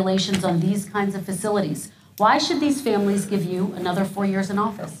back regulations on these kinds of facilities. Why should these families give you another 4 years in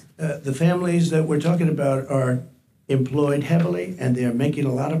office? The families that we're talking about are employed heavily, and they're making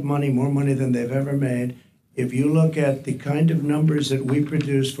a lot of money, more money than they've ever made. If you look at the kind of numbers that we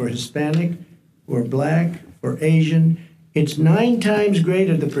produce for Hispanic, or Black, or Asian, it's 9 times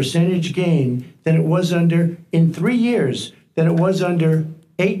greater the percentage gain than it was under, in 3 years, than it was under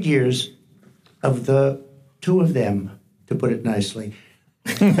 8 years of the 2 of them, to put it nicely.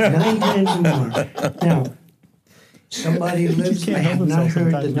 9 times more. Now, somebody lives, I have not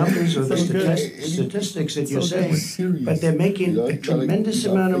heard the numbers or the statistics that you're saying, but they're making a tremendous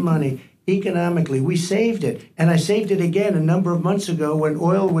amount of money economically. We saved it, and I saved it again a number of months ago when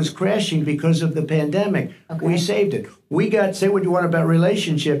oil was crashing because of the pandemic. Okay. We saved it. We got, say what you want about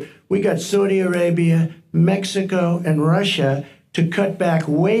relationship, we got Saudi Arabia, Mexico, and Russia to cut back,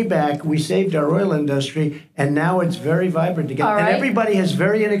 way back. We saved our oil industry, and now it's very vibrant again. All right. And everybody has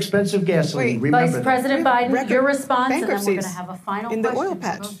very inexpensive gasoline. Wait, Remember Vice that. President Biden, Record your response, and then we're going to bankruptcies have a final in the question oil for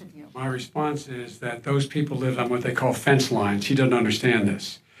patch. both of you. My response is that those people live on what they call fence lines. He doesn't understand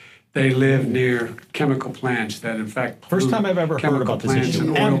this. They live near chemical plants that, in fact, pollute. First time I've ever heard chemical about this plants issue.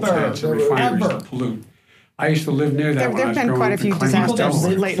 and oil Ever. plants and refineries Ever. that pollute. I used to live near that when I There've was been growing quite a up few in Clinton, People that disasters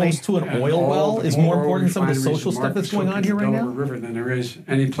Delaware. live close to an And oil all well the is more oil important than some of the refineries social and stuff that's markets going on look here at the right Delaware now. River than there is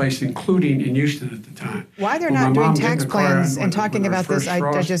any place, including in Houston at the time. Why they're When my not doing mom get in tax the car plans when- and talking when her about this, first I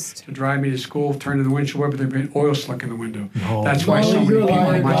frost just- to drive me to school, turn to the windshield wiper, there'd be an oil slick in the window. No. That's why so many you're people in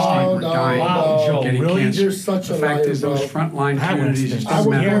lying. my state were No, dying, Wow, Joe, getting really? cancer. You're such The a fact liar, is, those bro. frontline I communities, was- it I doesn't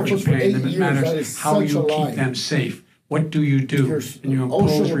was matter there what you're for paying 8 them, it years. matters That is how such you a keep lie. them safe. What do you do? There's And you an ocean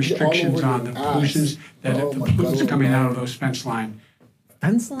impose of all restrictions over on the your ass. pollutions that Oh the my pollutants God. coming out of those fence line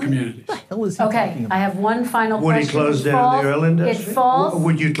Fence line? communities. What the hell is he Okay, talking I about? have one final Would he question. close It down falls- the oil industry? It falls.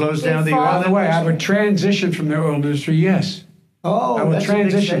 Would you close down it the falls- oil By the way, I industry? would transition from the oil industry, yes. Oh, I would that's a big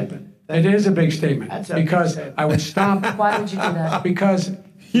transition. statement. It is a big statement That's a big because statement. I would stop Why would you do that? because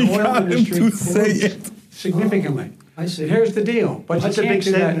You the oil got him industry to say pollutes it. significantly. I see. And here's the deal, but That's you a can't big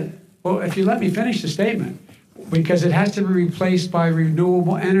do that. statement. Well, if you let me finish the statement, because it has to be replaced by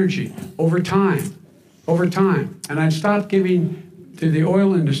renewable energy over time, and I'd stop giving to the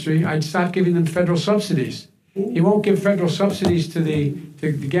oil industry. I'd stop giving them federal subsidies. He won't give federal subsidies to the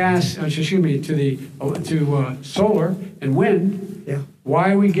gas. To solar and wind. Yeah.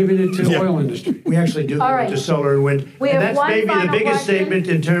 Why are we giving it to the oil industry? We actually do All give right. it to solar and wind. We And have that's one maybe the final biggest question. statement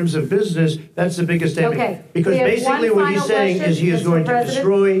in terms of business. That's the biggest statement. Okay. Because We have basically one what he's final saying question, is he is Mr. going to President.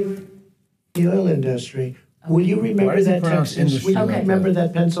 destroy the oil industry. Will you remember does he that pronounce Texas? Will you industry? remember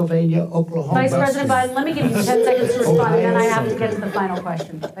that Pennsylvania, Oklahoma? Vice President Biden, let me give you 10 seconds to respond, and then I have to get to the final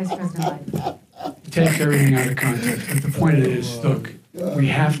question. Vice President Biden. Take everything out of context. But the point is, look, we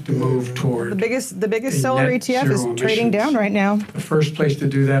have to move toward The biggest a solar net ETF is zero trading emissions. down right now. The first place to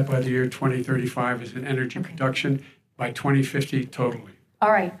do that by the year 2035 is in energy production. By 2050, totally.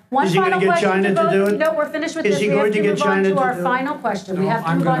 All right. One Is he gonna final get question China to vote. do it? No, we're finished with Is this. he We have going to to get move on China to to our do it? final question. We No, have to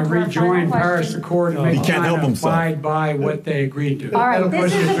I'm move going on to to our final rejoin Paris question. Accord and He make can't China help himself. abide by what they agreed to. All right, That'll this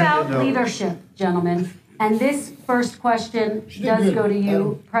push is it about right now. leadership, gentlemen. And this first question does good. go to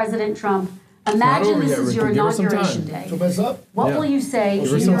you, President Trump. Imagine over this yet, is your Ricky. Give us some inauguration time. day. To mess up? What Yeah. will you say Give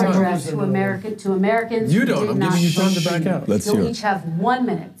in us some your time. address to Americans You who don't. did I'm not giving you time to vote? back out. Let's You'll hear it. each have 1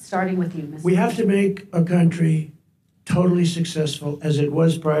 minute, starting with you, Mr. We have to make a country totally successful as it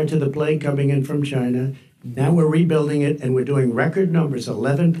was prior to the plague coming in from China. Now we're rebuilding it and we're doing record numbers,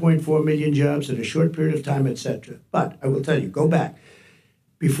 11.4 million jobs in a short period of time, etc. But I will tell you, go back.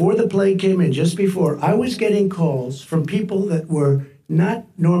 Before the plague came in, just before, I was getting calls from people that were not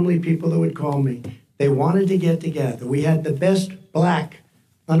normally people that would call me. They wanted to get together. We had the best black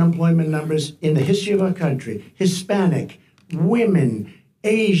unemployment numbers in the history of our country. Hispanic, women,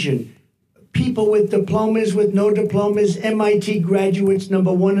 Asian, people with diplomas, with no diplomas, MIT graduates,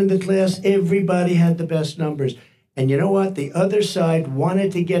 #1 in the class. Everybody had the best numbers. And you know what? The other side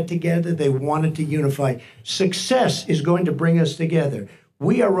wanted to get together. They wanted to unify. Success is going to bring us together.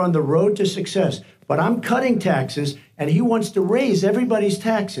 We are on the road to success. But I'm cutting taxes, and he wants to raise everybody's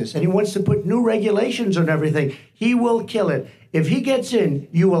taxes, and he wants to put new regulations on everything. He will kill it. If he gets in,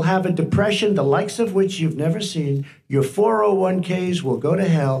 you will have a depression, the likes of which you've never seen. Your 401ks will go to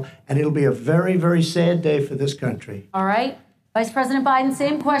hell, and it'll be a very, very sad day for this country. All right. Vice President Biden,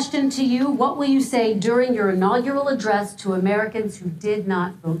 same question to you. What will you say during your inaugural address to Americans who did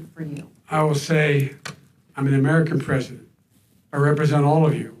not vote for you? I will say, I'm an American president. I represent all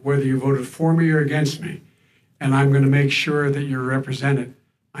of you, whether you voted for me or against me. And I'm going to make sure that you're represented.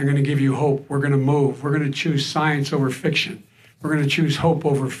 I'm going to give you hope. We're going to move. We're going to choose science over fiction. We're going to choose hope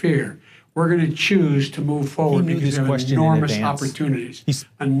over fear. We're going to choose to move forward because we have enormous opportunities,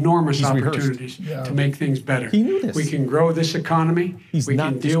 to make things better. We can grow this economy. We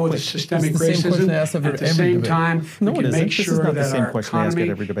can deal with the systemic racism. At the same time, we can make sure that our economy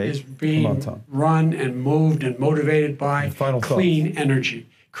is being run and moved and motivated by clean energy,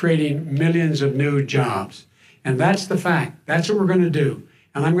 creating millions of new jobs. And that's the fact. That's what we're going to do.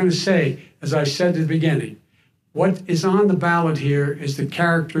 And I'm going to say, as I said at the beginning, what is on the ballot here is the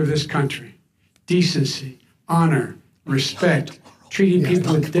character of this country. Decency, honor, respect, treating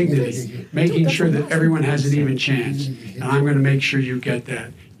people with dignity, making sure that everyone has an even chance. And I'm going to make sure you get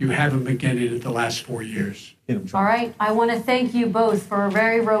that. You haven't been getting it the last 4 years. All right. I want to thank you both for a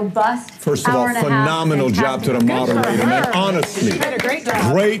very robust First of all, phenomenal job to the moderator, man. Honestly,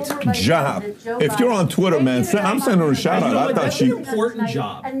 great job. If you're on Twitter, man, I'm sending her a shout out. I thought she important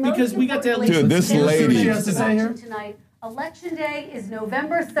job because we got to at least dude, this lady. Tonight. Election Day is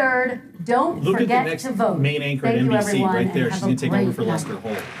November 3rd. Don't forget to vote. Main anchor at NBC right there. She's going to take over for Lester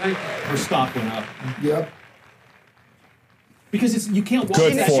Holt. Her stock went up. Yep. Because you can't watch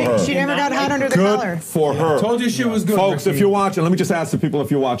good for her. She never got hot under the collar. Good for her. Told you she was good. Folks, if you're watching, let me just ask the people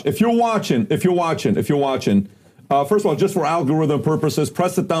if you're watching. If you're watching, first of all, just for algorithm purposes,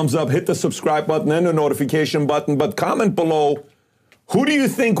 press the thumbs up, hit the subscribe button and the notification button, but comment below, who do you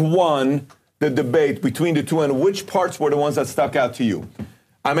think won the debate between the two and which parts were the ones that stuck out to you?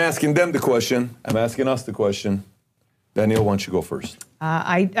 I'm asking them the question. I'm asking us the question. Danielle, why don't you go first?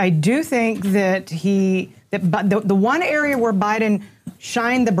 I do think that the one area where Biden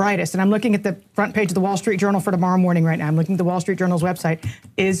shined the brightest, and I'm looking at the front page of the Wall Street Journal for tomorrow morning right now, I'm looking at the Wall Street Journal's website,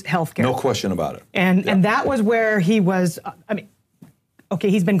 is healthcare. No question about it. And that was where he was, okay,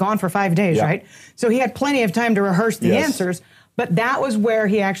 he's been gone for 5 days, right? So he had plenty of time to rehearse the answers, but that was where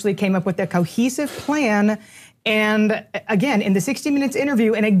he actually came up with a cohesive plan. And again, in the 60 Minutes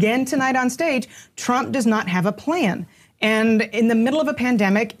interview, and again tonight on stage, Trump does not have a plan. And in the middle of a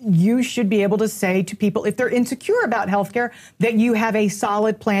pandemic, you should be able to say to people, if they're insecure about healthcare, that you have a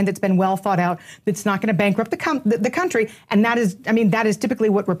solid plan that's been well thought out, that's not going to bankrupt the country. And that is typically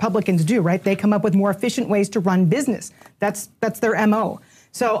what Republicans do, right? They come up with more efficient ways to run business. That's their MO.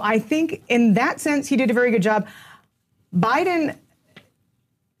 So I think in that sense, he did a very good job. Biden,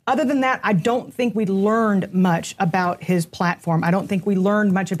 other than that, I don't think we learned much about his platform. I don't think we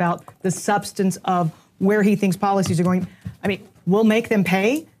learned much about the substance of where he thinks policies are going. We'll make them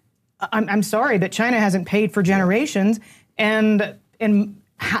pay. I'm sorry, but China hasn't paid for generations. And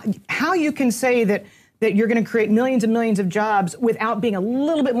how you can say that you're going to create millions and millions of jobs without being a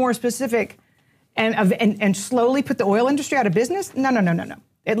little bit more specific and slowly put the oil industry out of business? No.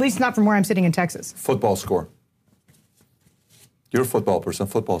 At least not from where I'm sitting in Texas. Football score. You're a football person.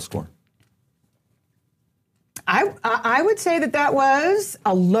 Football score. I would say that was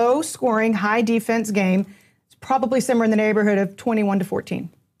a low-scoring, high-defense game. It's probably somewhere in the neighborhood of 21-14.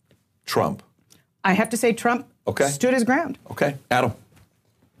 Trump. I have to say Trump stood his ground. Okay. Adam.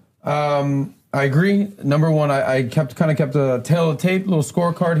 I agree. Number one, I kept a tail of the tape, little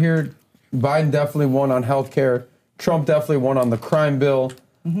scorecard here. Biden definitely won on health care. Trump definitely won on the crime bill.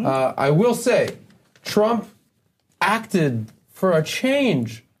 Mm-hmm. I will say, Trump acted for a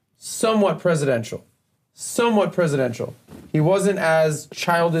change somewhat presidential. He wasn't as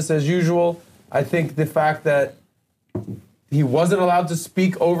childish as usual. I think the fact that he wasn't allowed to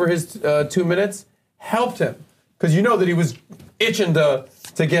speak over his 2 minutes helped him, because you know that he was itching to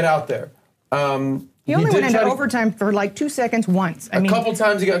get out there. He only went into overtime for like 2 seconds once. A couple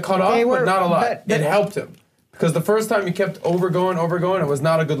times he got cut off, but not a lot. It helped him, because the first time he kept overgoing, it was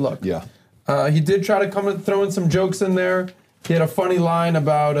not a good look. Yeah. He did try to come and throw in some jokes in there. He had a funny line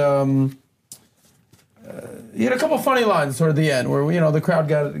about... he had a couple funny lines toward the end where, the crowd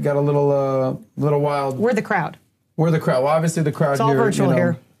got a little wild. We're the crowd. Well, obviously the crowd it's all here. Virtual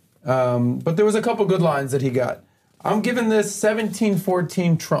here. But there was a couple good lines that he got. I'm giving this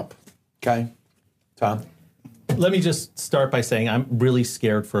 17-14 Trump. Okay. Tom? let me just start by saying I'm really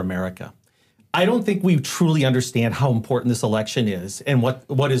scared for America. I don't think we truly understand how important this election is and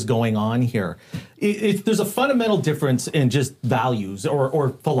what is going on here. There's a fundamental difference in just values or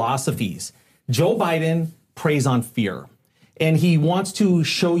philosophies. Joe Biden preys on fear, and he wants to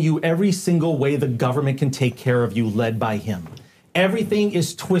show you every single way the government can take care of you, led by him. Everything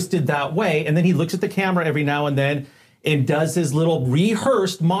is twisted that way, and then he looks at the camera every now and then and does his little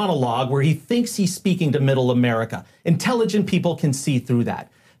rehearsed monologue where he thinks he's speaking to middle America. Intelligent people can see through that.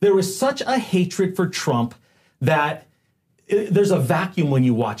 There is such a hatred for Trump that there's a vacuum when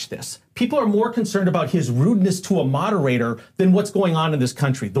you watch this. People are more concerned about his rudeness to a moderator than what's going on in this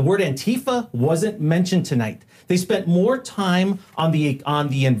country. The word Antifa wasn't mentioned tonight. They spent more time on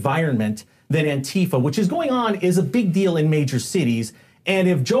the environment than Antifa, which is going on, is a big deal in major cities. And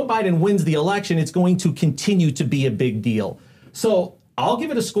if Joe Biden wins the election, it's going to continue to be a big deal. So I'll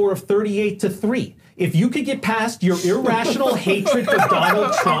give it a score of 38-3. If you could get past your irrational hatred for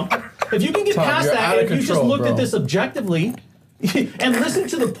Donald Trump, if you can get past that, and you just looked at this objectively and listen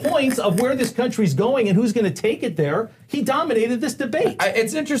to the points of where this country's going and who's going to take it there, he dominated this debate.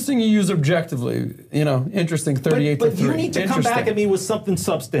 It's interesting you use objectively. Interesting, 38-3. But you need to come back at me with something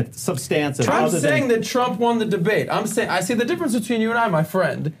substantive. I'm saying that Trump won the debate. I see the difference between you and I, my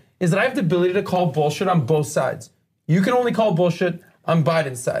friend, is that I have the ability to call bullshit on both sides. You can only call bullshit on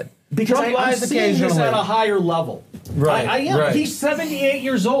Biden's side. Because I'm seeing this at a higher level. Right. I am. Right. He's 78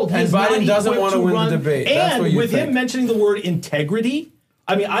 years old. And Biden doesn't want to win the debate. And with him mentioning the word integrity,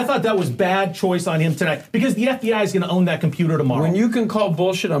 I mean, I thought that was bad choice on him tonight because the FBI is going to own that computer tomorrow. When you can call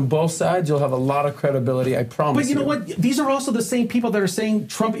bullshit on both sides, you'll have a lot of credibility, I promise you. But you know what? These are also the same people that are saying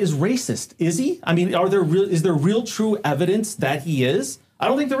Trump is racist. Is he? I mean, is there real true evidence that he is? I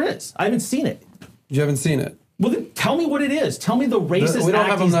don't think there is. I haven't seen it. You haven't seen it? Well, then tell me what it is. Tell me the racist We don't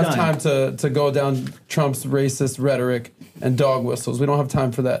act have he's enough done. time to go down Trump's racist rhetoric and dog whistles. We don't have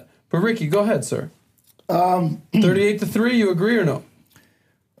time for that. But Ricky, go ahead, sir. 38-3, you agree or no?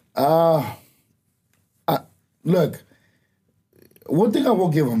 Look, one thing I will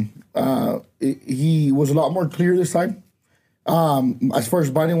give him, he was a lot more clear this time. As far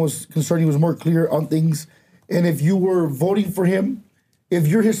as Biden was concerned, he was more clear on things. And if you were voting for him, if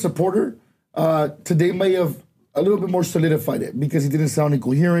you're his supporter, today may have a little bit more solidified it because he didn't sound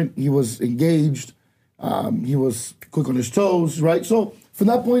incoherent. He was engaged. He was quick on his toes, right? So from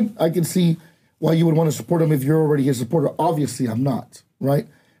that point, I can see why you would want to support him if you're already his supporter. Obviously, I'm not, right?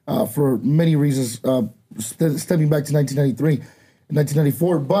 For many reasons, stemming back to 1993 and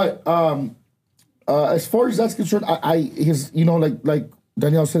 1994. But as far as that's concerned, like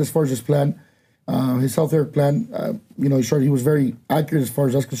Danielle said, as far as his plan, his healthcare plan, he was very accurate as far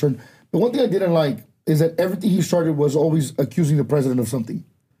as that's concerned. But one thing I didn't like is that everything he started was always accusing the president of something.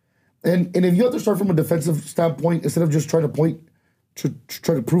 And if you have to start from a defensive standpoint instead of just trying to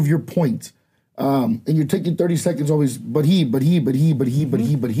try to prove your point, and you're taking 30 seconds always, but he,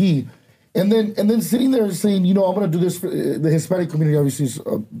 and then sitting there and saying, I'm going to do this for the Hispanic community. Obviously, is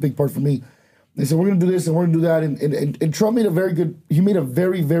a big part for me. They said we're going to do this and we're going to do that, and Trump made a very,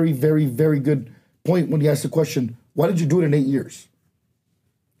 very, very, very good point when he asked the question, "Why did you do it in 8 years?"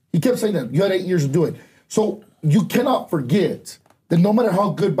 He kept saying that. You had 8 years to do it. So you cannot forget that no matter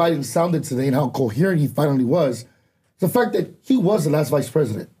how good Biden sounded today and how coherent he finally was, the fact that he was the last vice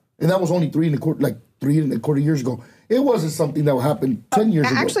president, and that was only 3.25 years ago. It wasn't something that happened 10 years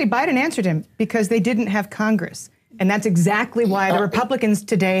ago. Actually, Biden answered him because they didn't have Congress. And that's exactly why the Republicans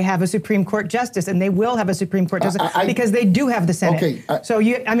today have a Supreme Court justice, and they will have a Supreme Court justice because they do have the Senate. Okay,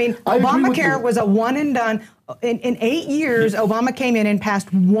 Obamacare was a one and done. In 8 years, Obama came in and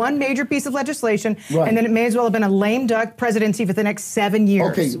passed one major piece of legislation, and then it may as well have been a lame duck presidency for the next 7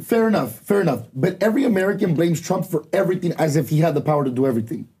 years. Okay, fair enough. But every American blames Trump for everything as if he had the power to do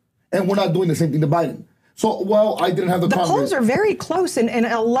everything. And we're not doing the same thing to Biden. So, I didn't have the Congress. The polls are very close in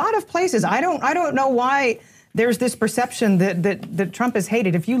a lot of places. I don't know why there's this perception that Trump is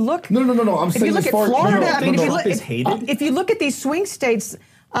hated. If you look, no. I'm saying if you look as far at Florida, as Trump is hated. If you look at these swing states,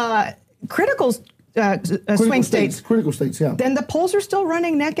 critical states, yeah, then the polls are still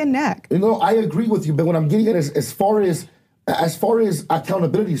running neck and neck. I agree with you, but what I'm getting at is as far as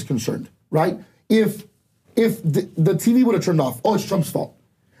accountability is concerned, right? If the TV would have turned off, it's Trump's fault.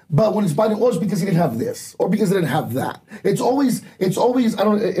 But when it's Biden, it's because he didn't have this or because he didn't have that. It's always. I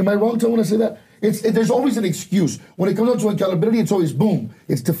don't. Am I wrong, Tom, when I say that? There's always an excuse. When it comes down to accountability, it's always boom.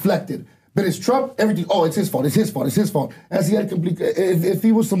 It's deflected. But it's Trump, everything. It's his fault. It's his fault. It's his fault. As he had if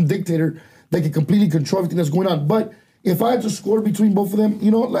he was some dictator that could completely control everything that's going on. But if I had to score between both of them,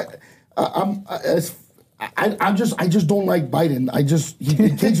 I just don't like Biden. He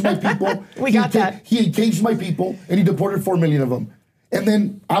engaged my people. He engaged my people, and he deported 4 million of them. And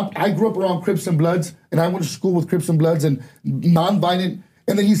then I grew up around Crips and Bloods, and I went to school with Crips and Bloods and non-violent.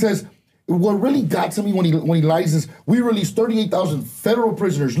 And then he says, what really got to me when he lies is we released 38,000 federal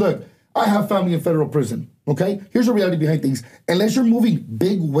prisoners. Look, I have family in federal prison. Okay, here's the reality behind things. Unless you're moving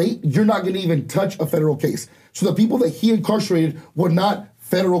big weight, you're not going to even touch a federal case. So the people that he incarcerated were not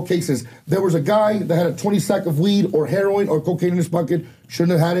federal cases. There was a guy that had a 20 sack of weed or heroin or cocaine in his pocket,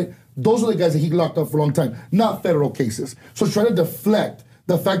 shouldn't have had it. Those are the guys that he locked up for a long time, not federal cases. So try to deflect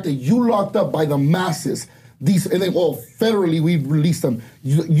the fact that you locked up by the masses. These and then, federally we released them.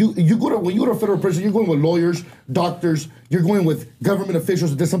 You go to when you go to a federal prison, you're going with lawyers, doctors, you're going with government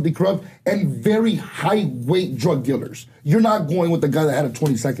officials that did something corrupt, and very high weight drug dealers. You're not going with the guy that had a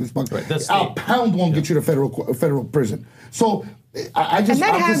 20 seconds buck. Right, a pound won't get you to federal prison. So I just and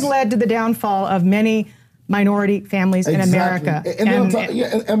that has led to the downfall of many minority families in America.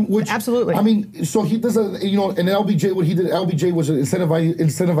 Which, absolutely. I mean, so he does and LBJ, what he did, LBJ was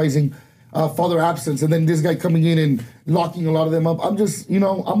incentivizing father absence, and then this guy coming in and locking a lot of them up. I'm just, I'm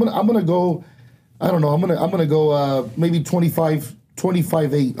gonna go, I don't know, I'm gonna go maybe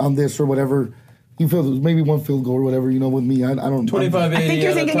 25-8 on this or whatever. You feel maybe one field goal or whatever, with me. I don't. 25-8. I think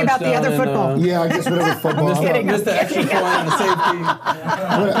you're thinking about the other football. Yeah, I guess whatever football. Missed the extra point on the safety.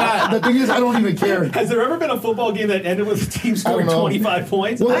 The thing is, I don't even care. Has there ever been a football game that ended with a team scoring 25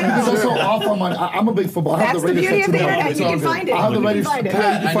 points? Well, because I'm so off on I'm a big football. I have That's the beauty of the internet. You can find it. I have the Raiders.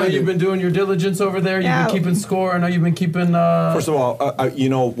 I know you've been doing your diligence over there. You've been keeping score. I know you've been keeping. First of all,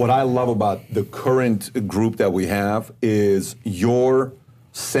 what I love about the current group that we have is your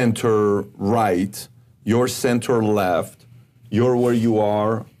center right, your center left, you're where you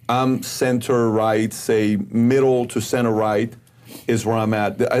are. I'm center right, say middle to center right is where I'm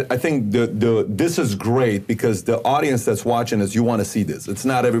at. I think this is great because the audience that's watching us, you want to see this. It's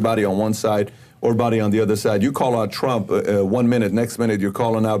not everybody on one side or everybody on the other side. You call out Trump 1 minute, next minute you're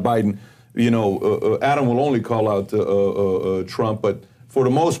calling out Biden. Adam will only call out Trump, but for the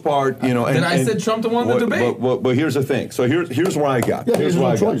most part, Then I said Trump to win the debate. But here's the thing. So here's where I got. Here's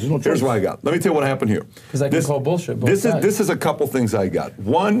where I got. Let me tell you what happened here. Because I can call bullshit. This is a couple things I got.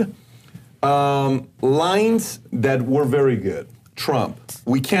 One, lines that were very good. Trump,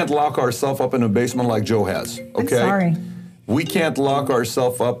 we can't lock ourselves up in a basement like Joe has. Okay. I'm sorry. We can't lock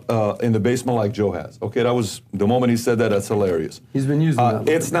ourselves up in the basement like Joe has. Okay, that was the moment he said that. That's hilarious. He's been using that.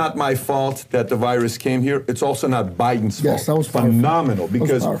 It's not my fault that the virus came here. It's also not Biden's fault. Yes, that was powerful. Phenomenal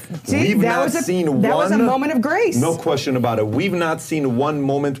because we've not seen one. That was a moment of grace. No question about it. We've not seen one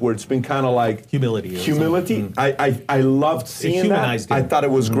moment where it's been kind of like humility. I loved seeing that. I thought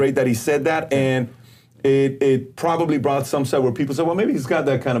it was great that he said that, and it probably brought some side where people said, well, maybe he's got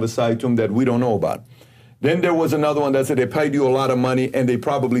that kind of a side to him that we don't know about. Then there was another one that said they paid you a lot of money, and they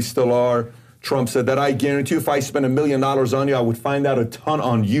probably still are. Trump said that I guarantee you if I spend $1 million on you, I would find out a ton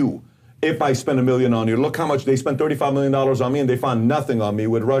on you if I spend $1 million on you. Look how much they spent $35 million on me, and they found nothing on me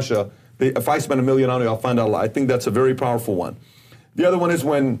with Russia. If I spend $1 million on you, I'll find out a lot. I think that's a very powerful one. The other one is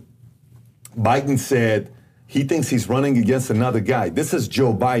when Biden said he thinks he's running against another guy. This is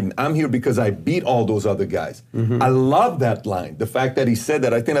Joe Biden. I'm here because I beat all those other guys. I love that line. The fact that he said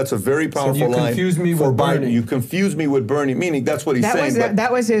that, I think that's a very powerful line. You confused me with Bernie. You confused me with Bernie, meaning that's what he's saying.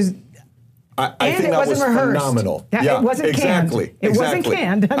 That was his. I think that was rehearsed. phenomenal. It wasn't exactly. canned. It wasn't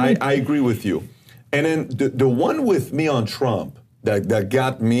canned. I agree with you. And then the one with me on Trump that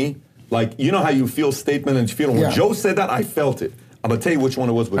got me, like, you know how you feel statement and you feel when Joe said that, I felt it. I'm gonna tell you which one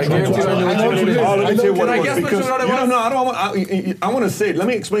it was with Trump. Let me tell you what it was. Because I want to say it. Let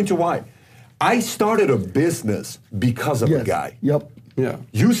me explain to you why. I started a business because of a guy. Yep. Yeah.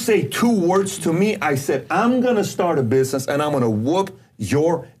 You say 2 words to me, I said, I'm gonna start a business and I'm gonna whoop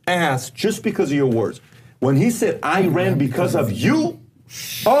your ass just because of your words. When he said, I ran because of you,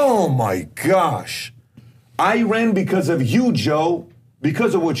 oh my gosh. I ran because of you, Joe,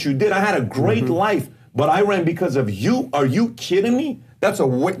 because of what you did. I had a great life. But I ran because of you. Are you kidding me? That's a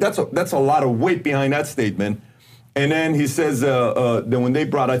lot of weight behind that statement. And then he says that when they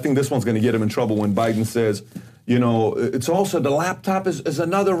brought, I think this one's going to get him in trouble when Biden says, it's also the laptop is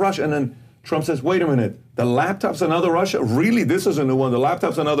another Russia. And then Trump says, wait a minute, the laptop's another Russia? Really? This is a new one. The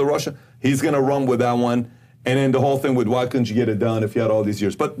laptop's another Russia? He's going to run with that one. And then the whole thing with why couldn't you get it done if you had all these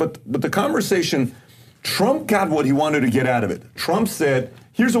years? But the conversation, Trump got what he wanted to get out of it. Trump said,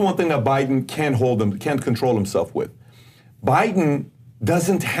 here's the one thing that Biden can't control himself with. Biden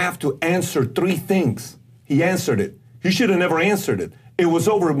doesn't have to answer 3 things. He answered it. He should have never answered it. It was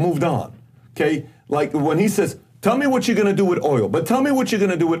over, moved on. Okay? Like when he says, Tell me what you're going to do with oil. But tell me what you're going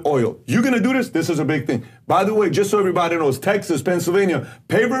to do with oil. You're going to do this? This is a big thing. By the way, just so everybody knows, Texas, Pennsylvania,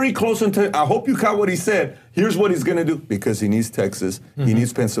 pay very close attention. I hope you caught what he said. Here's what he's going to do. Because he needs Texas. He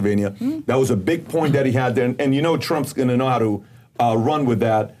needs Pennsylvania. That was a big point that he had there. And you know Trump's going to know how to run with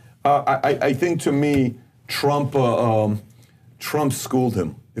that. I think, to me, Trump schooled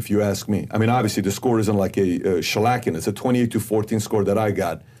him, if you ask me. I mean, obviously, the score isn't like a shellacking. It's a 28-14 score that I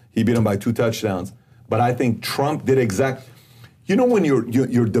got. He beat him by 2 touchdowns. But I think Trump did you know, when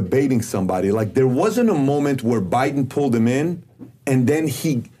you're debating somebody, like there wasn't a moment where Biden pulled him in and then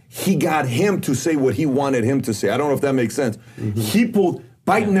he got him to say what he wanted him to say. I don't know if that makes sense.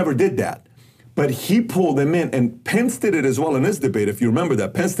 Biden never did that. But he pulled him in, and Pence did it as well in this debate, if you remember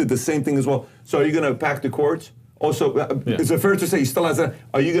that. Pence did the same thing as well. So are you going to pack the courts? Also, is it fair to say he still has that?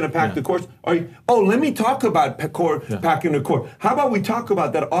 Are you going to pack the courts? Let me talk about packing the court. How about we talk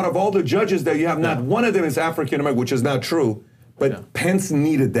about that? Out of all the judges that you have, not one of them is African American, which is not true. But Pence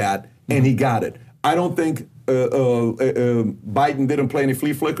needed that, and he got it. I don't think Biden didn't play any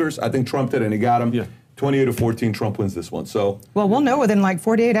flea flickers. I think Trump did, and he got him. 28-14, Trump wins this one. So, well, we'll know within like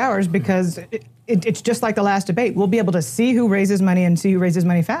 48 hours because it's just like the last debate. We'll be able to see who raises money and see who raises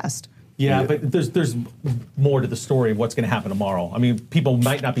money fast. Yeah, but there's more to the story of what's going to happen tomorrow. I mean, people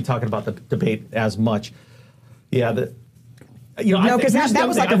might not be talking about the debate as much. Yeah, no, because that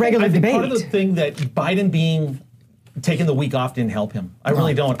was like a regular debate. Part of the thing that Biden taking the week off didn't help him. I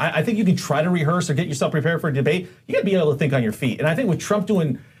really don't. I think you can try to rehearse or get yourself prepared for a debate. You got to be able to think on your feet. And I think with Trump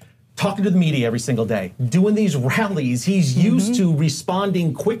talking to the media every single day, doing these rallies, he's used to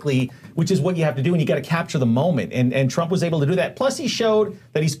responding quickly, which is what you have to do, and you got to capture the moment. And Trump was able to do that. Plus, he showed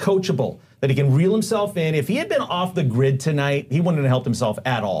that he's coachable, that he can reel himself in. If he had been off the grid tonight, he wouldn't have helped himself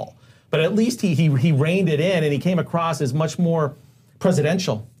at all. But at least he reined it in, and he came across as much more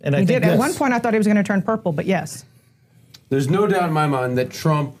presidential. And he did. At one point, I thought he was going to turn purple, but yes. There's no doubt in my mind that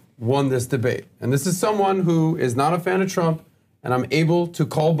Trump won this debate. And this is someone who is not a fan of Trump, and I'm able to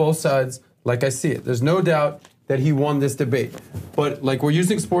call both sides like I see it. There's no doubt that he won this debate. But like, we're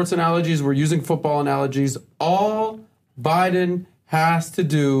using sports analogies, we're using football analogies. All Biden has to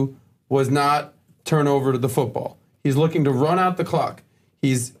do was not turn over the football. He's looking to run out the clock.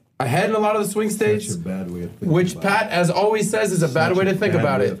 He's ahead in a lot of the swing states, Such a bad way of thinking which about Pat, as always says, is a bad way to think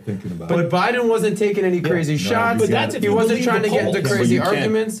about it. But Biden wasn't taking any crazy shots. But that's if he you wasn't trying to get into crazy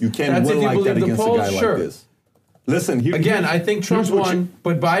arguments. You can't that's win if you like believe that the against polls. a guy Sure. like this. Listen, again, I think Trump here's what won,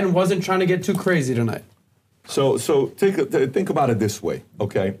 but Biden wasn't trying to get too crazy tonight. So think about it this way,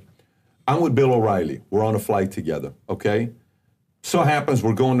 okay? I'm with Bill O'Reilly. We're on a flight together, okay? So happens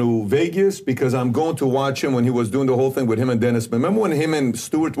we're going to Vegas because I'm going to watch him when he was doing the whole thing with him and Dennis. Remember when him and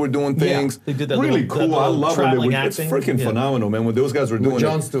Stewart were doing things? They did that really little, cool. that I love when traveling it's acting. freaking phenomenal, man. When those guys were doing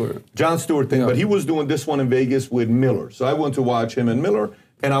John it. Stewart. John Stewart thing, but he was doing this one in Vegas with Miller. So I went to watch him and Miller,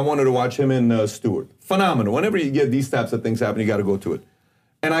 and I wanted to watch him and Stewart. Phenomenal. Whenever you get these types of things happen, you got to go to it.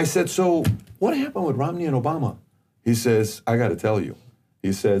 And I said, so what happened with Romney and Obama? He says, I got to tell you.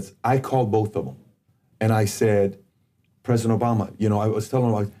 He says, I called both of them. And I said, President Obama, I was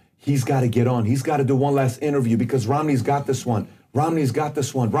telling him, he's got to get on. He's got to do one last interview because Romney's got this one. Romney's got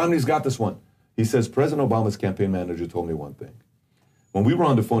this one. Romney's got this one. He says, President Obama's campaign manager told me one thing. When we were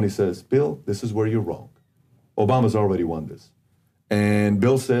on the phone, he says, Bill, this is where you're wrong. Obama's already won this. And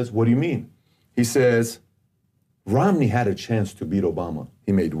Bill says, what do you mean? He says, Romney had a chance to beat Obama.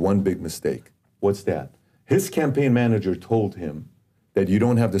 He made one big mistake. What's that? His campaign manager told him that you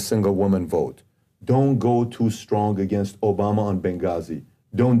don't have the single woman vote. Don't go too strong against Obama on Benghazi.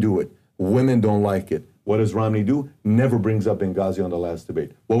 Don't do it. Women don't like it. What does Romney do? Never brings up Benghazi on the last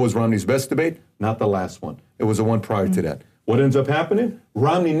debate. What was Romney's best debate? Not the last one. It was the one prior to that. What ends up happening?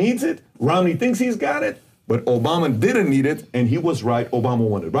 Romney needs it. Romney thinks he's got it. But Obama didn't need it, and he was right. Obama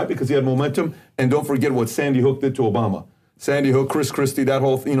won it, right? Because he had momentum. And don't forget what Sandy Hook did to Obama. Sandy Hook, Chris Christie, that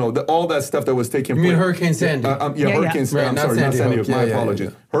whole, all that stuff that was taking place. You mean Hurricane Sandy? Hurricane Sandy. Right, I'm not sorry, not Sandy Sandy Hook. Hook. My Yeah,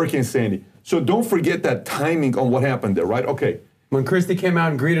 apologies. Hurricane Sandy. So don't forget that timing on what happened there, right? Okay. When Christie came out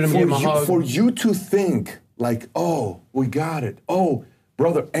and greeted him, gave him a hug. For you to think like, oh, we got it. Oh,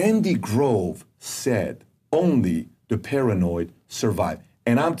 brother, Andy Grove said only the paranoid survive.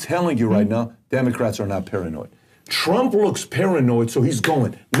 And I'm telling you right now, Democrats are not paranoid. Trump looks paranoid, so he's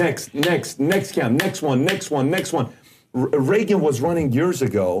going next camp, next one. Reagan was running years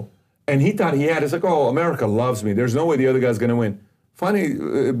ago, and he thought he had. It's like, oh, America loves me. There's no way the other guy's going to win.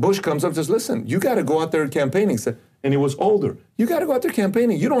 Finally, Bush comes up and says, listen, you got to go out there campaigning. And he was older. You got to go out there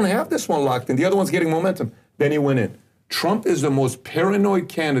campaigning. You don't have this one locked in. The other one's getting momentum. Then he went in. Trump is the most paranoid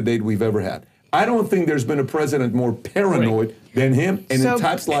candidate we've ever had. I don't think there's been a president more paranoid than him. And in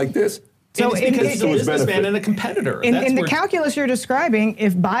times like this, So and it's because he's a to his businessman benefit. and a competitor. in That's the where- calculus you're describing,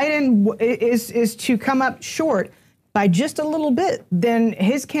 if Biden is to come up short by just a little bit, then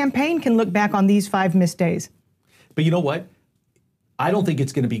his campaign can look back on these 5 missed days. But you know what? I don't think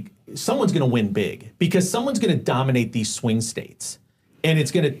it's going to be. Someone's going to win big because someone's going to dominate these swing states, and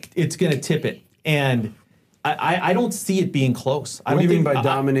it's going to tip it. And I don't see it being close. What do you mean by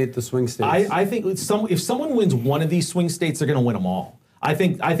dominate the swing states? I think if someone wins one of these swing states, they're going to win them all. I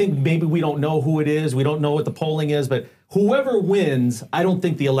think maybe we don't know who it is. We don't know what the polling is, but whoever wins, I don't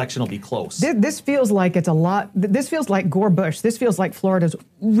think the election will be close. This feels like it's a lot. This feels like Gore Bush. This feels like Florida's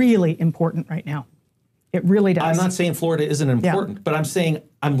really important right now. It really does. I'm not saying Florida isn't important, but I'm saying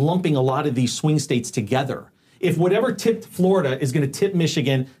I'm lumping a lot of these swing states together. If whatever tipped Florida is going to tip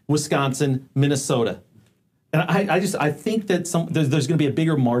Michigan, Wisconsin, Minnesota, and I think that there's going to be a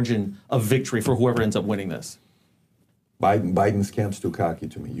bigger margin of victory for whoever ends up winning this. Biden's camp's too cocky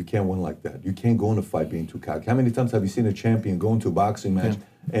to me. You can't win like that. You can't go in a fight being too cocky. How many times have you seen a champion go into a boxing match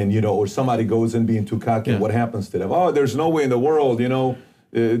and, or somebody goes in being too cocky, and what happens to them? Oh, there's no way in the world,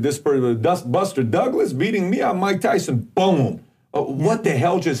 this person, Buster Douglas beating me, I'm Mike Tyson. Boom. What the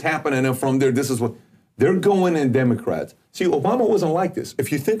hell just happened? And then from there, this is what they're going in Democrats. See, Obama wasn't like this.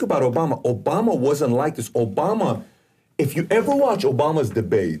 If you think about Obama wasn't like this. Obama, if you ever watch Obama's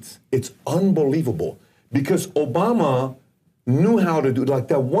debates, it's unbelievable because Obama knew how to do like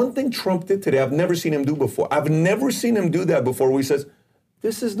that one thing Trump did today. I've never seen him do before. I've never seen him do that before where he says,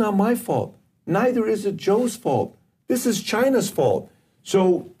 this is not my fault. Neither is it Joe's fault. This is China's fault.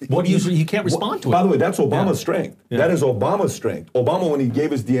 So what do you can't respond to it. By the way, that's Obama's strength. Yeah. That is Obama's strength. Obama, when he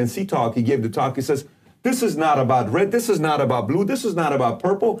gave his DNC talk, he says, this is not about red, this is not about blue, this is not about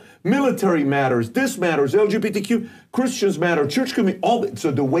purple. Military matters, this matters, LGBTQ, Christians matter, church community, all that.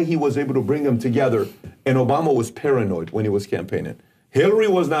 So the way he was able to bring them together, and Obama was paranoid when he was campaigning. Hillary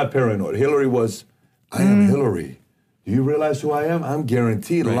was not paranoid. Hillary was, I am Hillary. Do you realize who I am? I'm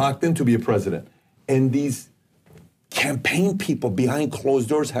guaranteed locked in to be a president. And these campaign people behind closed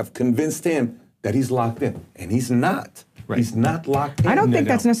doors have convinced him that he's locked in, and he's not. Right. He's not locked in. I don't think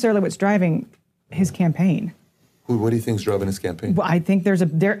that's necessarily what's driving his campaign. What do you think is driving his campaign? Well, I think there's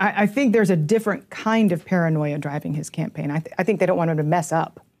a different kind of paranoia driving his campaign. I think they don't want him to mess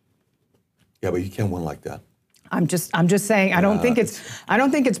up. Yeah, but you can't win like that. I'm just saying. I don't think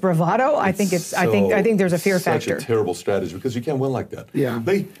it's bravado. I think there's a fear factor. Such a terrible strategy because you can't win like that. Yeah.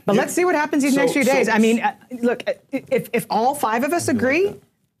 But let's see what happens these next few days. I mean, look, if all 5 of us agree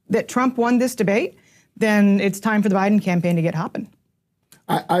that Trump won this debate, then it's time for the Biden campaign to get hopping.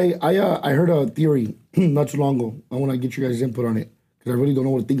 I heard a theory not too long ago. I want to get you guys' input on it because I really don't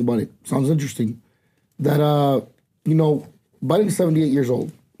know what to think about it. Sounds interesting. That Biden's 78 years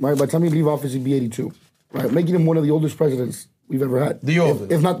old, right? By the time he leave office, he'd be 82, right? Making him one of the oldest presidents we've ever had. The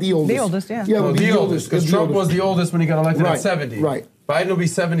oldest, if not the oldest. The oldest, yeah. Yeah, well, the oldest because Trump was the oldest when he got elected at 70. Right. Biden will be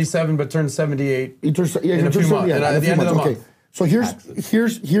 77, but turns 78. He turns in a few months. Yeah, at the end of the month. Okay. So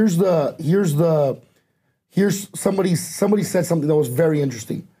here's somebody said something that was very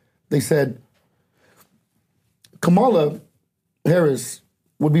interesting. They said Kamala Harris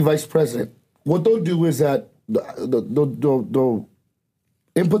would be vice president. What they'll do is that they'll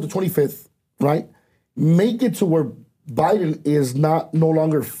input the 25th, right? Make it to where Biden is no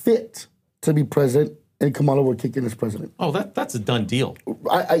longer fit to be president, and Kamala will kick in as president. Oh, that's a done deal.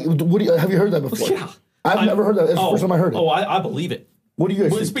 Have you heard that before? Yeah. I've never heard that. It's the first time I heard it. Oh, I believe it. What do you guys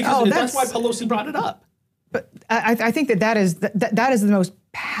think? It's because that's why Pelosi brought it up. But I think that is the most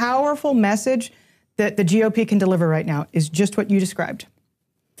powerful message that the GOP can deliver right now is just what you described.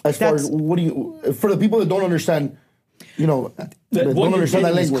 As far as for the people that don't understand, don't understand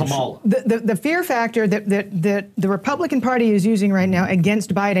that language. The fear factor that the Republican Party is using right now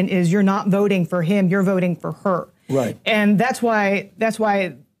against Biden is you're not voting for him, you're voting for her. Right. And that's why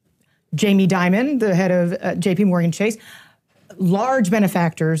Jamie Dimon, the head of JP Morgan Chase, large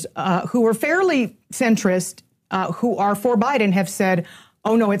benefactors who are fairly centrist, who are for Biden, have said,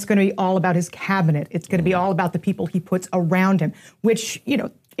 oh no, it's going to be all about his cabinet. It's going to be all about the people he puts around him, which,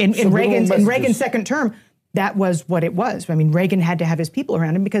 in Reagan's second term, that was what it was. I mean, Reagan had to have his people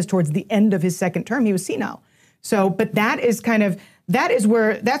around him because towards the end of his second term, he was senile. So, but that's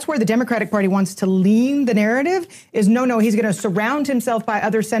where the Democratic Party wants to lean the narrative is no, he's going to surround himself by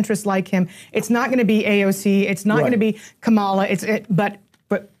other centrists like him. It's not going to be AOC. It's not going to be Kamala. But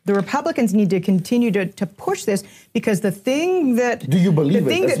the Republicans need to continue to push this because the thing that... Do you believe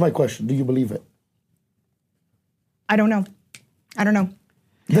it? That's my question. Do you believe it? I don't know.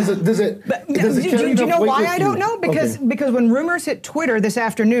 Does it do you know why I don't know? Because when rumors hit Twitter this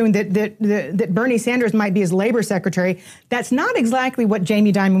afternoon that Bernie Sanders might be his labor secretary, that's not exactly what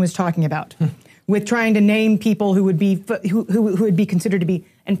Jamie Dimon was talking about, with trying to name people who would be considered to be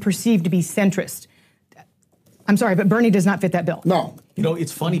and perceived to be centrist. I'm sorry, but Bernie does not fit that bill. No. You know,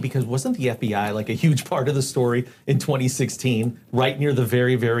 it's funny because wasn't the FBI like a huge part of the story in 2016, right near the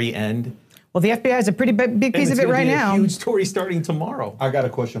very, very end? Well, the FBI is a pretty big piece of it right now. A huge story starting tomorrow. I got a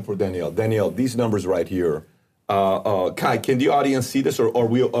question for Danielle. Danielle, these numbers right here. Kai, can the audience see this, or are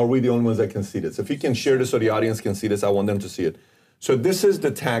we the only ones that can see this? If you can share this so the audience can see this, I want them to see it. So this is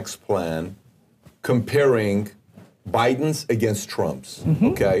the tax plan comparing Biden's against Trump's.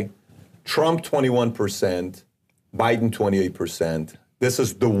 Okay, Trump 21%, Biden 28%. This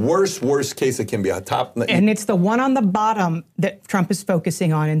is the worst case it can be. And it's the one on the bottom that Trump is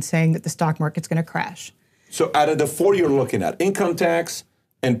focusing on and saying that the stock market's going to crash. So out of the four you're looking at, income tax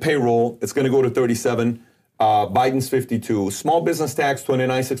and payroll, it's going to go to 37. Biden's 52. Small business tax,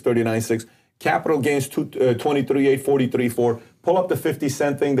 29.6, 39.6. Capital gains, 23.8, 43.4. Pull up the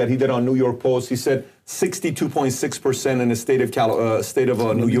 50-cent thing that he did on New York Post. He said 62.6% in the state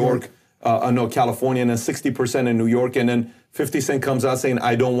of New York. California, and then 60% in New York, and then 50 Cent comes out saying,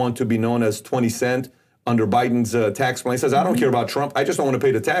 I don't want to be known as 20 Cent under Biden's tax plan. He says, I don't care about Trump, I just don't want to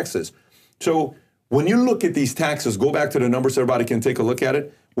pay the taxes. So when you look at these taxes, go back to the numbers so everybody can take a look at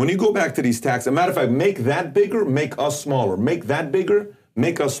it. When you go back to these taxes, as a matter of fact, make that bigger, make us smaller. Make that bigger,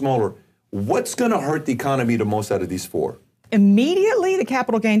 make us smaller. What's going to hurt the economy the most out of these four? Immediately, the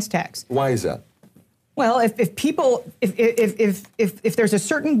capital gains tax. Why is that? Well, if there's a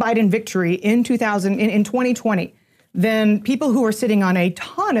certain Biden victory in 2020, then people who are sitting on a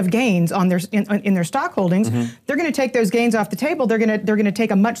ton of gains on in their stock holdings, they're going to take those gains off the table. They're going to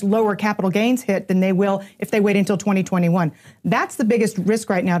take a much lower capital gains hit than they will if they wait until 2021. That's the biggest risk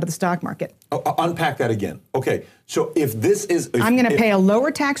right now to the stock market. Unpack that again. Okay, so if this is, I'm going to pay a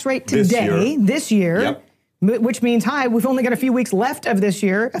lower tax rate today, this year. Yep. Which means, we've only got a few weeks left of this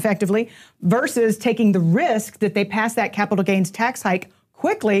year, effectively, versus taking the risk that they pass that capital gains tax hike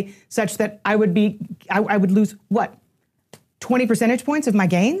quickly, such that I would lose, 20 percentage points of my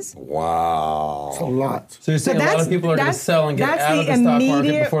gains? Wow. That's a lot. So you're saying a lot of people are going to sell and get out of the stock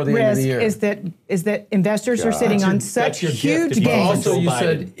market before the end of the year. Is that investors are sitting on such huge gains. Also, you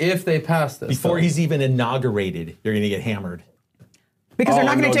said if they pass this. Before he's even inaugurated, you're going to get hammered. Because they're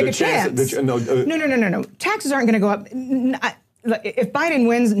not going to take a chance. No. Taxes aren't going to go up. If Biden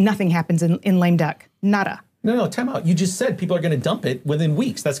wins, nothing happens in lame duck. Nada. No, time out. You just said people are going to dump it within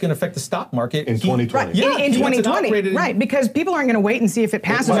weeks. That's going to affect the stock market. In 2020. Right, in 2020. Right, because people aren't going to wait and see if it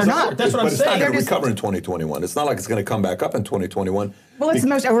passes or not. That's what I'm saying. But it's not going to recover in 2021. It's not like it's going to come back up in 2021. Well, it's the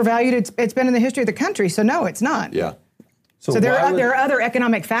most overvalued it's been in the history of the country, so no, it's not. Yeah. So there are other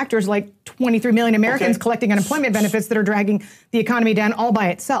economic factors like 23 million Americans collecting unemployment benefits that are dragging the economy down all by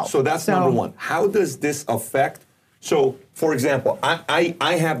itself. So that's number one. How does this affect? So, for example, I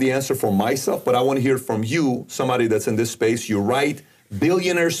have the answer for myself, but I want to hear from you, somebody that's in this space. You're right.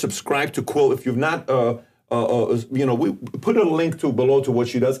 Billionaires subscribe to Quill. If you've not, we put a link below to what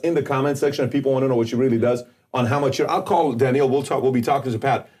she does in the comment section. If people want to know what she really does on how much. I'll call Danielle. We'll be talking to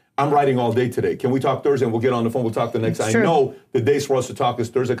Pat. I'm writing all day today. Can we talk Thursday? And we'll get on the phone. We'll talk the next. I know the days for us to talk is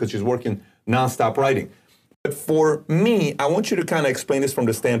Thursday because she's working nonstop writing. But for me, I want you to kind of explain this from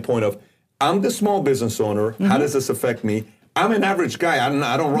the standpoint of I'm the small business owner. How does this affect me? I'm an average guy.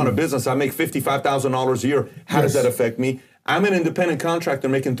 I don't run a business. I make $55,000 a year. How does that affect me? I'm an independent contractor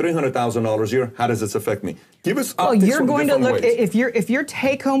making $300,000 a year. How does this affect me? Give us well, you're going to look if your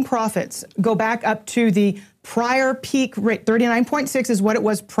take-home profits go back up to the prior peak rate, 39.6 is what it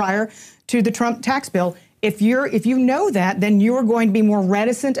was prior to the Trump tax bill. If you know that, then you're going to be more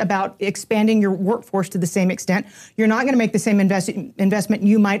reticent about expanding your workforce to the same extent. You're not going to make the same investment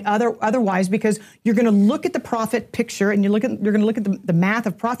you might otherwise because you're going to look at the profit picture and you're going to look at the math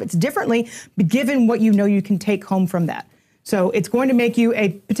of profits differently, given what you know you can take home from that. So it's going to make you a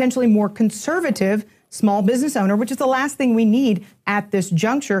potentially more conservative small business owner, which is the last thing we need at this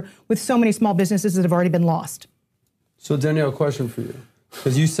juncture with so many small businesses that have already been lost. So Danielle, a question for you.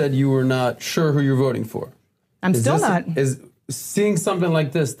 Because you said you were not sure who you're voting for. I'm still not. Is seeing something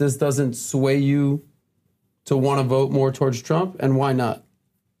like this doesn't sway you to want to vote more towards Trump? And why not?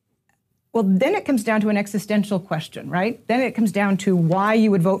 Well, then it comes down to an existential question, right? Then it comes down to why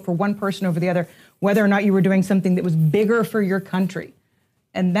you would vote for one person over the other, whether or not you were doing something that was bigger for your country.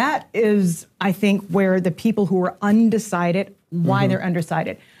 And that is, I think, where the people who are undecided, why they're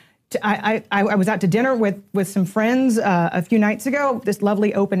undecided. I was out to dinner with some friends a few nights ago, this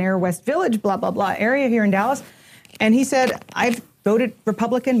lovely open air West Village, blah, blah, blah area here in Dallas. And he said, I've voted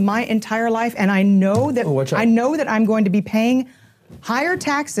Republican my entire life, and I know that I'm going to be paying higher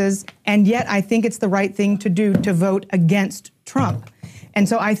taxes, and yet I think it's the right thing to do to vote against Trump. And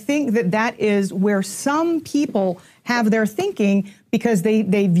so I think that that is where some people have their thinking, because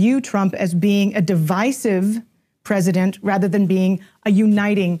they view Trump as being a divisive president rather than being a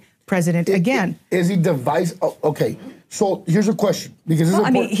uniting president. Again, is he divisive? Oh, okay. So here's a question, because this is I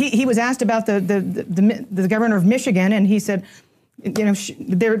mean, he was asked about the governor of Michigan, and he said, you know,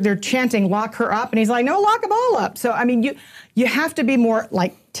 they're chanting "lock her up," and he's like, "No, lock them all up." So I mean, you have to be more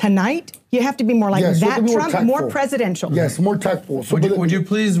like tonight. You have to be more like that Trump, more presidential. Yes, more tactful. So would you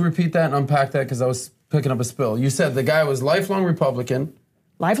please repeat that and unpack that, because I was picking up a spill. You said the guy was lifelong Republican.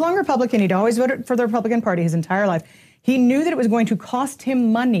 Lifelong Republican. He'd always voted for the Republican Party his entire life. He knew that it was going to cost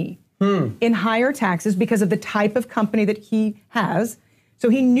him money in higher taxes because of the type of company that he has. So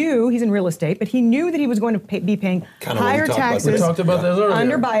he knew, he's in real estate, but he knew that he was going to be paying higher taxes under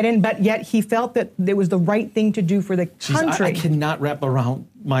Biden, but yet he felt that it was the right thing to do for the country. I cannot wrap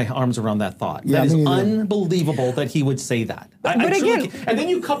my arms around that thought. That is unbelievable that he would say that. But again, and then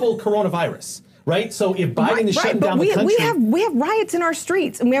you couple coronavirus, right? So if Biden is shutting down the country, we have riots in our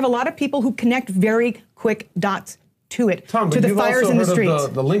streets, and we have a lot of people who connect very quick dots to it, Tom, to the fires in the streets.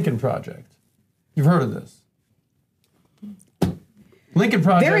 Of the Lincoln Project. You've heard of this? Lincoln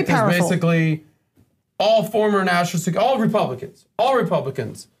Project is basically all former all Republicans.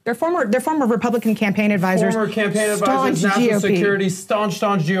 They're former Republican campaign advisors. Former campaign advisors, national security, staunch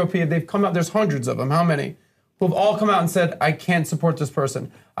GOP. They've come out, there's hundreds of them, how many? Who have all come out and said, I can't support this person.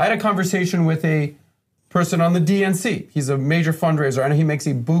 I had a conversation with a person on the DNC. He's a major fundraiser. I know he makes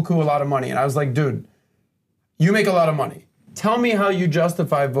a buku a lot of money. And I was like, dude, you make a lot of money. Tell me how you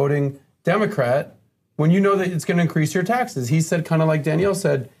justify voting Democrat when you know that it's going to increase your taxes. He said, kind of like Danielle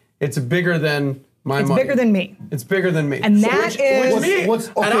said, it's bigger than my money. It's bigger than me. It's bigger than me. And that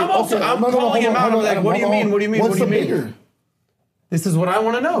is... I'm calling him out. I'm like, what do you mean? What do you mean? What's what do you the mean? bigger? This is what I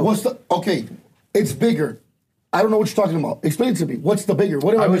want to know. Okay, it's bigger. I don't know what you're talking about. Explain it to me. What's the bigger?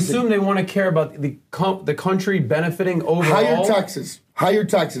 What am I missing? assume they want to care about the country benefiting overall. Higher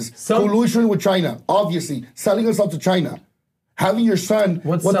taxes. Collusion with China, obviously. Selling us out to China. Having your son...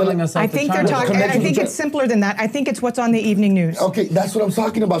 What's selling us out to China? I think it's simpler than that. I think it's what's on the evening news. Okay, that's what I'm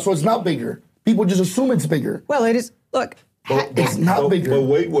talking about. So it's not bigger. People just assume it's bigger. Well, it is. Look... It's not bigger. But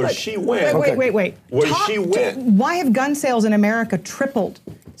wait, where she went. Wait. Where she went. Why have gun sales in America tripled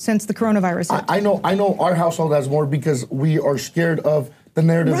since the coronavirus hit? I know our household has more because we are scared of the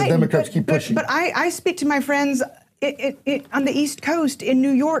narrative the Democrats keep pushing. But I speak to my friends on the East Coast, in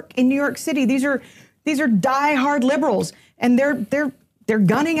New York City. These are diehard liberals, and they're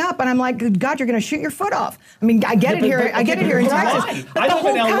gunning up, and I'm like, good God, you're going to shoot your foot off. I mean, I get it here in Texas, but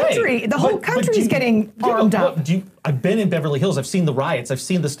the whole country is getting armed up. I've been in Beverly Hills. I've seen the riots. I've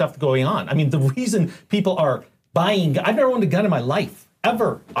seen the stuff going on. I mean, the reason people are buying. I've never owned a gun in my life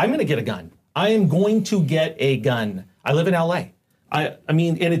ever. I'm going to get a gun. I am going to get a gun. I live in LA. I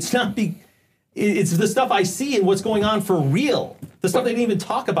mean, and it's not it's the stuff I see and what's going on for real. The stuff they didn't even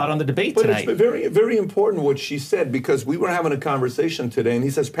talk about on the debate tonight. But it's very, very important what she said, because we were having a conversation today, and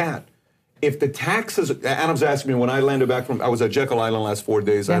he says, Pat, if the taxes... Adam's asking me, when I landed back I was at Jekyll Island last 4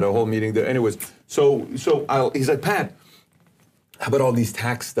 days. I had a whole meeting there. Anyways, he said, Pat, how about all these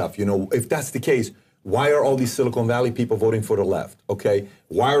tax stuff? You know, if that's the case, why are all these Silicon Valley people voting for the left? Okay,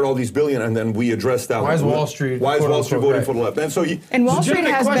 why are all these billionaires? And then we addressed that. Why is Wall Street? Why is Wall Street voting for the left? And so, Wall Street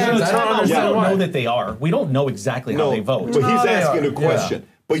has been. We don't know that they are. We don't know exactly how they vote. But he's asking a question. Yeah.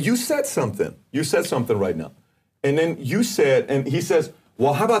 But you said something. You said something right now, and then you said, and he says,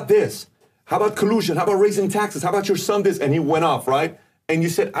 well, how about this? How about collusion? How about raising taxes? How about your son this? And he went off, right? And you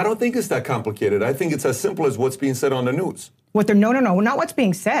said, I don't think it's that complicated. I think it's as simple as what's being said on the news. No, not what's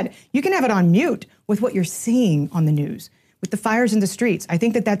being said. You can have it on mute with what you're seeing on the news, with the fires in the streets. I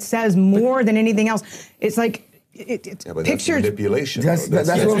think that says more than anything else. It's like it's pictures. That's manipulation. That's what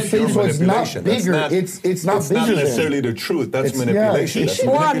I'm saying. So it's not bigger. It's not bigger. Not necessarily the truth. That's manipulation.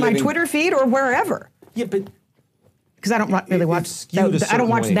 Or on my Twitter feed or wherever. Yeah, but. Because I don't really watch. I don't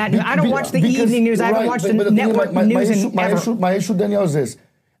watch that. I don't watch the evening news. I haven't watched the network news in ever. My issue, Danielle, is this.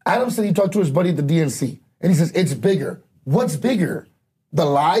 Adam said he talked to his buddy at the DNC, and he says it's bigger. What's bigger? The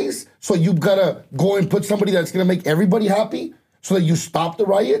lies? So you've got to go and put somebody that's going to make everybody happy so that you stop the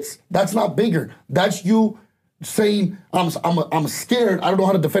riots? That's not bigger. That's you saying, I'm scared, I don't know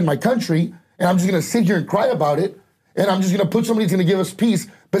how to defend my country, and I'm just going to sit here and cry about it, and I'm just going to put somebody that's going to give us peace,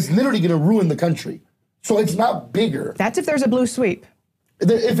 but it's literally going to ruin the country. So it's not bigger. That's if there's a blue sweep.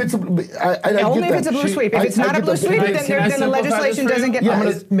 If it's only if it's a blue sweep. If it's not a blue sweep, then the legislation doesn't get passed. I'm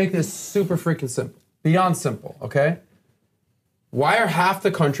going to make this super freaking simple. Beyond simple, okay? Why are half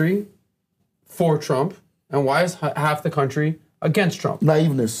the country for Trump, and why is half the country against Trump?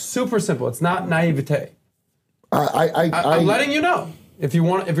 Naiveness. Super simple. It's not naivete. I'm letting you know if you're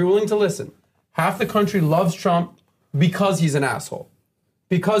willing to listen. Half the country loves Trump because he's an asshole,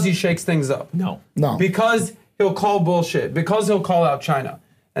 because he shakes things up. No. Because he'll call bullshit, because he'll call out China,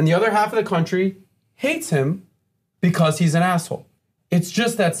 and the other half of the country hates him because he's an asshole. It's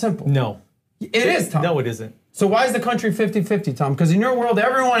just that simple. No. It is, Tom. No, it isn't. So why is the country 50-50, Tom? Because in your world,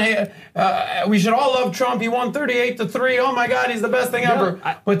 everyone, we should all love Trump. He won 38-3. Oh my God, he's the best thing ever.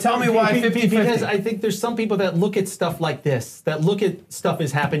 But tell me why 50-50. Because I think there's some people that look at stuff like this, that look at stuff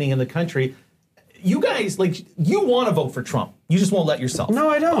is happening in the country. You guys, you want to vote for Trump. You just won't let yourself. No,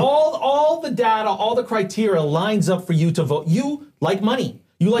 I don't. All the data, all the criteria lines up for you to vote. You like money.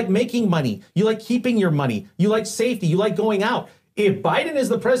 You like making money. You like keeping your money. You like safety. You like going out. If Biden is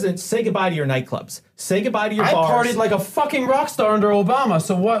the president, say goodbye to your nightclubs. Say goodbye to your bars. I partied like a fucking rock star under Obama.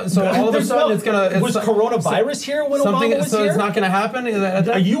 So what? So all of a sudden it's gonna. Was coronavirus here when Obama was here? So it's not gonna happen.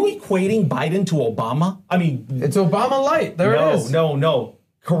 Are you equating Biden to Obama? I mean, it's Obama light. There it is. No.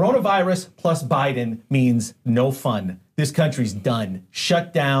 Coronavirus plus Biden means no fun. This country's done.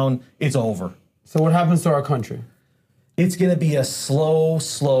 Shut down. It's over. So what happens to our country? It's gonna be a slow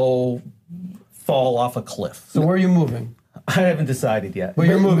fall off a cliff. So where are you moving? I haven't decided yet. But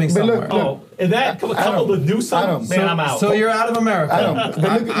you're moving somewhere. And that coupled with Newsom, man, I'm out. So you're out of America.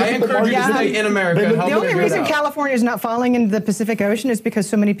 I encourage you to stay in America. The only reason California is not falling into the Pacific Ocean is because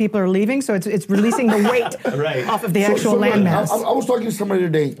so many people are leaving, so it's releasing the weight off of the actual landmass. I was talking to somebody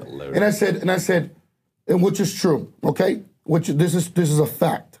today, and I said, and which is true, okay? This is a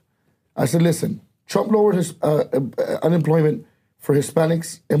fact. I said, listen, Trump lowered his unemployment for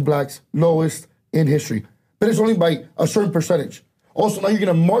Hispanics and blacks, lowest in history. But it's only by a certain percentage. Also, now you're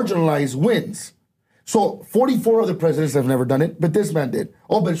going to marginalize wins. So 44 other presidents have never done it, but this man did.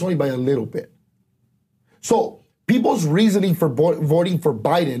 Oh, but it's only by a little bit. So people's reasoning for voting for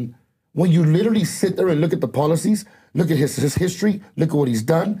Biden, when you literally sit there and look at the policies, look at his history, look at what he's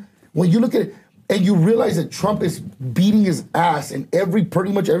done, when you look at it, and you realize that Trump is beating his ass in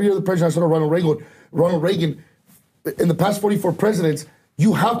pretty much every other president, I saw Ronald Reagan, in the past 44 presidents,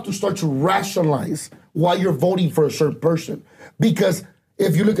 you have to start to rationalize why you're voting for a certain person. Because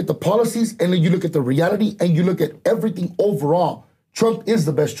if you look at the policies and then you look at the reality and you look at everything overall, Trump is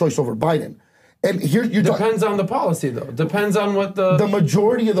the best choice over Biden. And here you depends on the policy, though. Depends on what the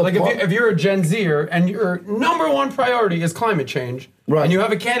majority of the if you're a Gen Zer and your number one priority is climate change, right, and you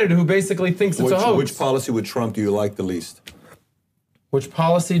have a candidate who basically thinks it's a hoax. Which policy with Trump do you like the least? Which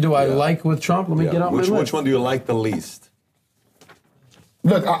policy do I like with Trump? Let me get out my list. Which one do you like the least?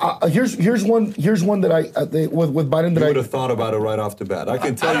 Look, here's one that I with Biden that you would have thought about it right off the bat. I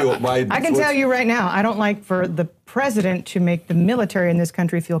can tell you what Biden. I can tell you right now, I don't like for the president to make the military in this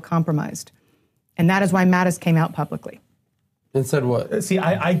country feel compromised, and that is why Mattis came out publicly. And said what? See,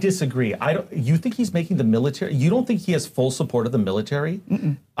 I disagree. You think he's making the military? You don't think he has full support of the military?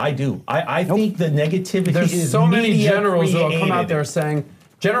 Mm-mm. I do. I think the negativity There's is so many generals created. who will come out there saying,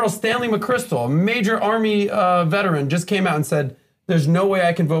 General Stanley McChrystal, a major Army veteran, just came out and said, there's no way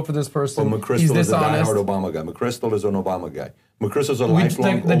I can vote for this person. Well, McChrystal He's is a dishonest. diehard Obama guy. McChrystal is an Obama guy. McChrystal's a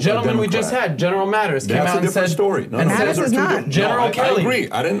lifelong The gentleman Democrat. we just had, General Mattis, came out and said... That's a different story. No, Mattis is not. General Kelly. I agree.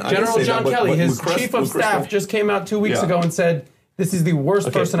 I didn't General say John that, Kelly, his chief of McChrystal, staff, just came out 2 weeks ago and said, this is the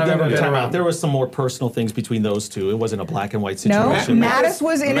worst person I've ever been around. There was some more personal things between those two. It wasn't a black and white situation. No, Mattis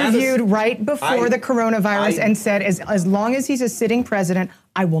was interviewed right before the coronavirus and said, as long as he's a sitting president,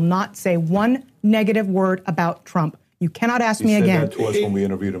 I will not say one negative word about Trump. You cannot ask me again. He said that to us when we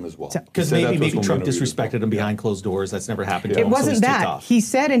interviewed him as well. Because maybe Trump disrespected him behind closed doors. That's never happened to him. It wasn't that. He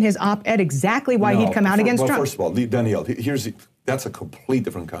said in his op-ed exactly why he'd come out against Trump. First of all, Danielle, that's a complete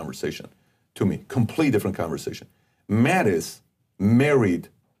different conversation to me. Complete different conversation. Mattis married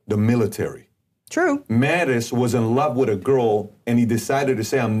the military. True. Mattis was in love with a girl, and he decided to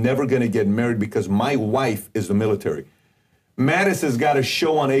say, I'm never going to get married because my wife is the military. Mattis has got a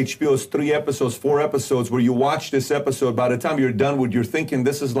show on HBO's 3 episodes, 4 episodes, where you watch this episode. By the time you're done with, you're thinking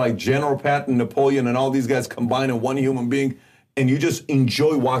this is like General Patton, Napoleon, and all these guys combined in one human being, and you just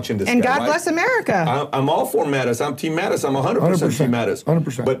enjoy watching this. And guy, God bless America. I'm all for Mattis. I'm Team Mattis. I'm 100% Team Mattis.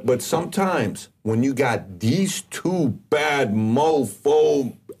 100%. But sometimes when you got these two bad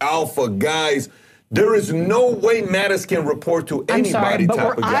mofo alpha guys, there is no way Mattis can report to anybody. I'm sorry, but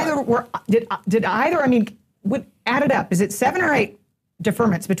type of guy. did either? I mean, add it up. Is it 7 or 8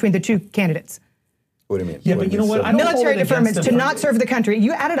 deferments between the two candidates? What do you mean? Yeah, but you know what? I don't hold Military it against deferments them to for- not serve the country.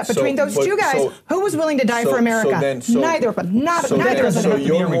 You added up between those two guys. Who was willing to die for America? Neither of them. Neither of them. So have to be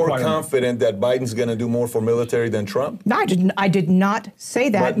you're a more requirement. confident that Biden's going to do more for military than Trump? No, I did not say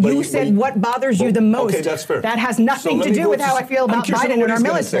that. But you said what bothers you the most. Okay, that's fair. That has nothing let to me do go with how I feel I'm about curious Biden what and our he's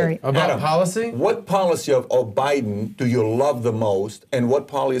gonna say. military. About Adam, policy? What policy of Biden do you love the most, and what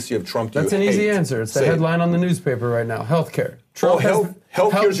policy of Trump do That's you an hate? easy answer. It's the Say it. healthline on the newspaper right now. Healthcare. Oh,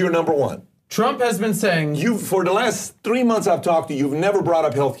 healthcare's your number one. Trump has been saying. For the last 3 months I've talked to you, you've never brought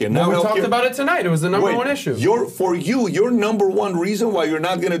up healthcare. Now we healthcare, talked about it tonight. It was the number one issue. Your number one reason why you're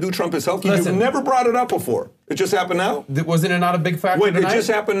not going to do Trump is healthcare. Listen. You've never brought it up before. It just happened now? Wasn't it not a big factor Wait, tonight? it just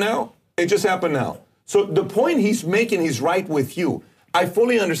happened now? It just happened now. So the point he's making, he's right with you. I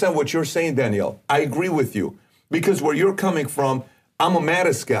fully understand what you're saying, Danielle. I agree with you. Because where you're coming from, I'm a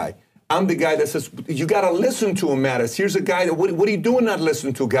Mattis guy. I'm the guy that says, you got to listen to him, Mattis. Here's a guy that, what are you doing not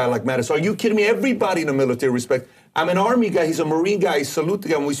listening to a guy like Mattis? Are you kidding me? Everybody in the military respect. I'm an Army guy. He's a Marine guy. I salute the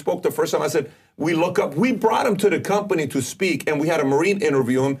guy. When we spoke the first time, I said, we brought him to the company to speak, and we had a Marine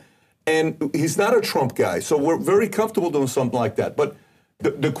interview him, and he's not a Trump guy. So we're very comfortable doing something like that. But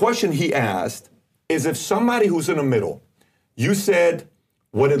the question he asked is if somebody who's in the middle, you said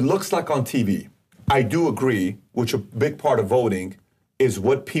what it looks like on TV. I do agree, which a big part of voting is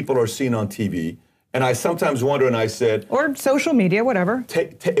what people are seeing on TV. And I sometimes wonder, and I said... Or social media, whatever.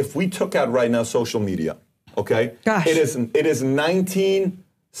 If we took out right now social media, okay? Gosh. It is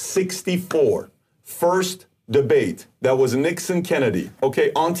 1964, first debate. That was Nixon-Kennedy,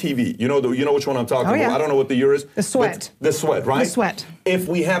 okay, on TV. You know which one I'm talking about. Yeah. I don't know what the year is. The Sweat. The Sweat, right? The Sweat. If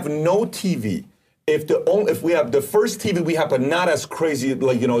we have no TV, if we have the first TV we have, but not as crazy,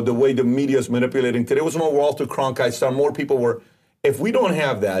 like, the way the media is manipulating today, it was more Walter Cronkite style, more people were... If we don't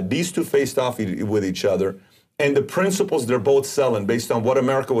have that, these two faced off with each other, and the principles they're both selling based on what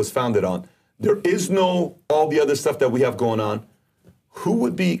America was founded on, there is no all the other stuff that we have going on. Who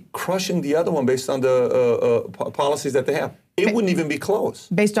would be crushing the other one based on the policies that they have? It wouldn't even be close.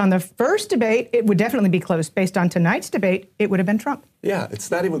 Based on the first debate, it would definitely be close. Based on tonight's debate, it would have been Trump. Yeah,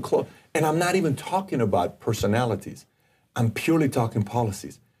 it's not even close. And I'm not even talking about personalities. I'm purely talking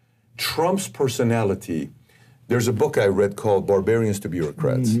policies. Trump's personality... There's a book I read called Barbarians to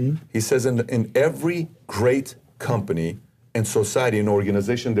Bureaucrats. Mm-hmm. He says in every great company and society and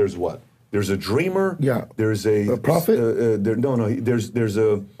organization, there's what? There's a dreamer. Yeah. There's a prophet. There's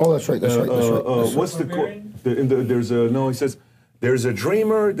a. Oh, that's right. That's right. What's the quote? He says there's a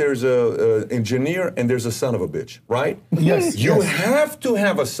dreamer, there's a engineer, and there's a son of a bitch. Right? Yes. You have to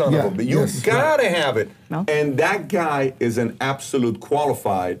have a son of a bitch. You gotta have it. No. And that guy is an absolute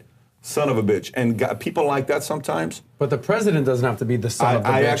qualified son of a bitch. And people like that sometimes. But the president doesn't have to be the son of the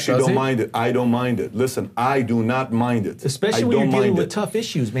bitch, I actually does don't he? mind it. I don't mind it. Listen, I do not mind it. Especially I when don't you're dealing mind with it. tough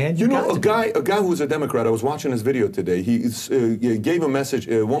issues, man. You know, got to a guy who's a Democrat, I was watching his video today. He gave a message,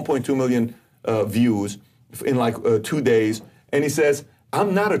 1.2 million views in like 2 days. And he says,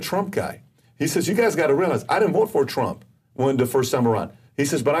 I'm not a Trump guy. He says, you guys got to realize, I didn't vote for Trump when the first time around. He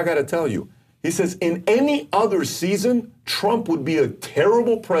says, but I got to tell you. He says, in any other season, Trump would be a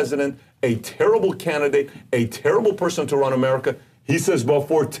terrible president, a terrible candidate, a terrible person to run America. He says, but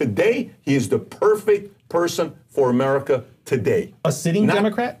for today, he is the perfect person for America today. A sitting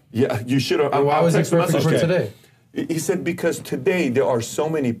Democrat? Yeah, you should have. Why was he perfect for today? He said, because today there are so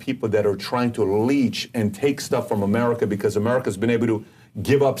many people that are trying to leech and take stuff from America because America's been able to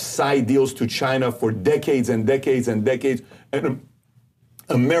give up side deals to China for decades and decades and decades. And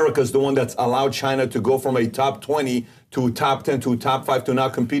America's the one that's allowed China to go from a top 20 to a top 10 to a top 5 to now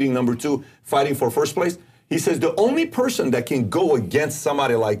competing number 2, fighting for first place. He says the only person that can go against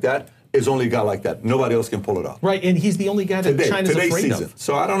somebody like that is only a guy like that. Nobody else can pull it off. Right, and he's the only guy that China's today's afraid season. of.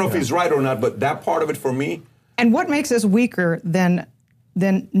 So I don't know if he's right or not, but that part of it for me. And what makes us weaker than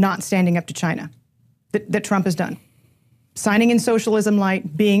not standing up to China that Trump has done? Signing in socialism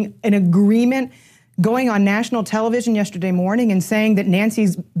light, being in agreement, going on national television yesterday morning and saying that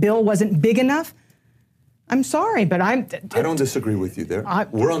Nancy's bill wasn't big enough. I'm sorry, but I don't disagree with you there.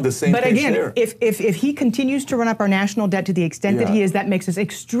 We're on the same page there. But again, if he continues to run up our national debt to the extent that he is, that makes us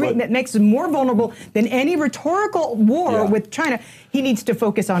that makes us more vulnerable than any rhetorical war with China. He needs to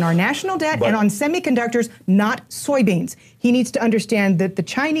focus on our national debt and on semiconductors, not soybeans. He needs to understand that the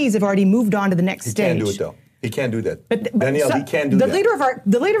Chinese have already moved on to the next stage. He can't do it though. He can't do that. But Danielle, he can't do that.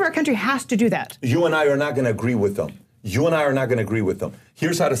 The leader of our country has to do that. You and I are not going to agree with them. You and I are not going to agree with them.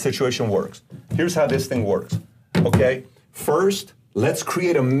 Here's how the situation works. Here's how this thing works. Okay? First, let's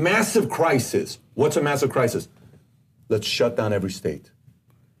create a massive crisis. What's a massive crisis? Let's shut down every state.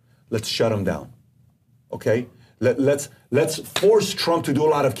 Let's shut them down. Okay? Let's force Trump to do a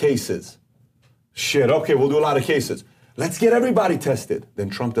lot of cases. Shit, okay, we'll do a lot of cases. Let's get everybody tested. Then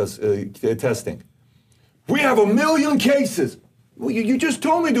Trump does testing. We have 1 million cases. Well, you just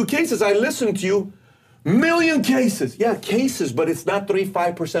told me to do cases. I listened to you. 1 million cases. Yeah, cases, but it's not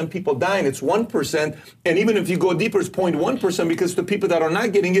 3-5% people dying. It's 1%. And even if you go deeper, it's 0.1% because the people that are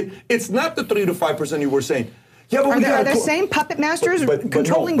not getting it, it's not the 3 to 5% you were saying. Yeah, but are the same puppet masters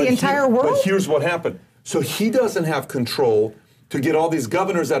controlling the entire world? But here's what happened. So he doesn't have control to get all these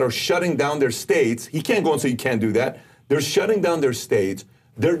governors that are shutting down their states. He can't go and say you can't do that. They're shutting down their states.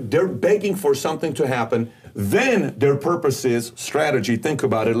 They're begging for something to happen. Then their purpose is strategy. Think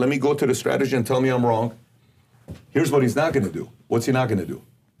about it. Let me go to the strategy and tell me I'm wrong. Here's what he's not going to do. What's he not going to do?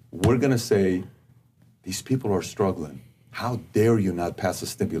 We're going to say, these people are struggling. How dare you not pass a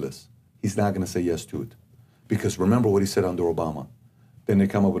stimulus? He's not going to say yes to it. Because remember what he said under Obama. Then they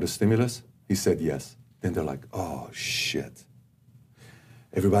come up with a stimulus. He said yes. Then they're like, oh, shit.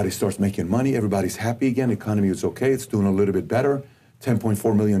 Everybody starts making money. Everybody's happy again. The economy is okay. It's doing a little bit better.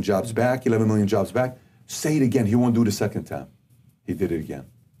 10.4 million jobs back, 11 million jobs back. Say it again. He won't do it a second time. He did it again.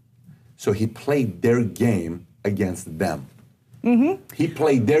 So he played their game against them. Mm-hmm. He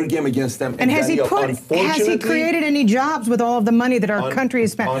played their game against them. And has he created any jobs with all of the money that our country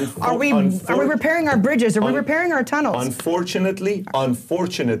has spent? Are we repairing our bridges? Are we repairing our tunnels? Unfortunately,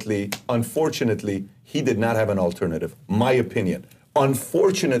 he did not have an alternative. My opinion.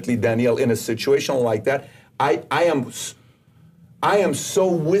 Unfortunately, Danielle, in a situation like that, I am so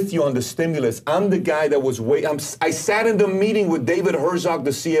with you on the stimulus. I'm the guy that was I sat in the meeting with David Herzog,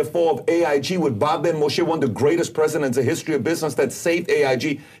 the CFO of AIG, with Bob Ben Moshe, one of the greatest presidents in the history of business that saved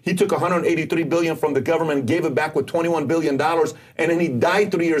AIG. He took $183 billion from the government and gave it back with $21 billion. And then he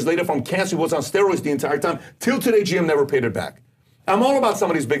died 3 years later from cancer. He was on steroids the entire time. Till today, GM never paid it back. I'm all about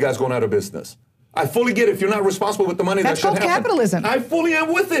some of these big guys going out of business. I fully get it. If you're not responsible with the money, that should happen. That's called capitalism. I fully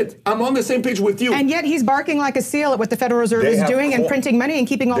am with it. I'm on the same page with you. And yet he's barking like a seal at what the Federal Reserve is doing and printing money and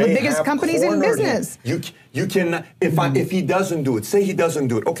keeping all the biggest companies in business. You cannot, if he doesn't do it, say he doesn't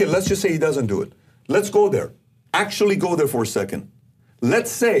do it. Okay, let's just say he doesn't do it. Let's go there. Actually go there for a second.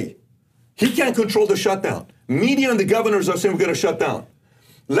 Let's say he can't control the shutdown. Media and the governors are saying we're going to shut down.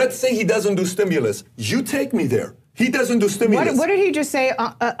 Let's say he doesn't do stimulus. You take me there. He doesn't do stimulus. What did he just say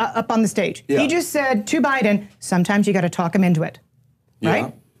up on the stage? Yeah. He just said to Biden, sometimes you got to talk him into it,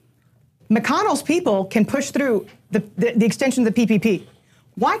 right? Yeah. McConnell's people can push through the extension of the PPP.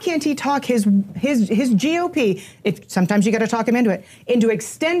 Why can't he talk his GOP? Sometimes you got to talk him into it, into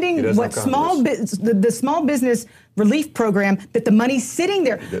extending what the small business relief program that the money's sitting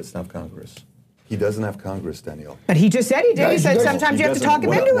there. He doesn't have Congress. He doesn't have Congress, Danielle. But he just said he did. He said sometimes you have to talk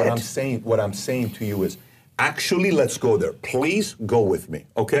him into it. What I'm saying to you is, actually, let's go there. Please go with me,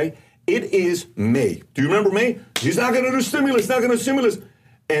 okay? It is May. Do you remember May? He's not going to do stimulus, not going to do stimulus.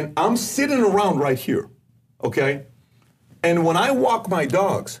 And I'm sitting around right here, okay? And when I walk my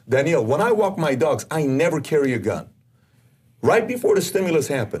dogs, Danielle, when I walk my dogs, I never carry a gun. Right before the stimulus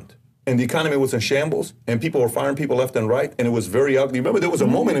happened, and the economy was in shambles, and people were firing people left and right, and it was very ugly. Remember, there was a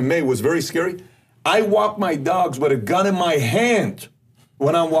moment in May, it was very scary. I walk my dogs with a gun in my hand.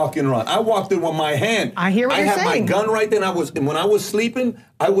 When I'm walking around, I walked in with my hand. I hear what you're saying. I had my gun right then. When I was sleeping,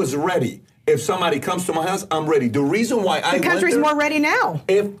 I was ready. If somebody comes to my house, I'm ready. The reason why the country's more ready now.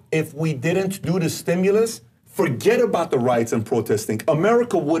 If we didn't do the stimulus, forget about the riots and protesting.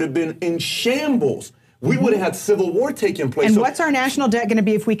 America would have been in shambles. We would have had civil war taking place. And what's our national debt going to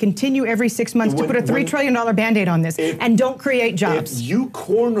be if we continue every 6 months to put a $3 trillion Band-Aid on this and don't create jobs? If you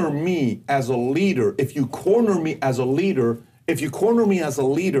corner me as a leader,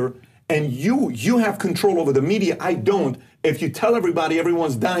 and you have control over the media, I don't. If you tell everybody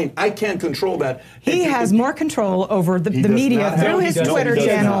everyone's dying, I can't control that. He has more control over the media through his Twitter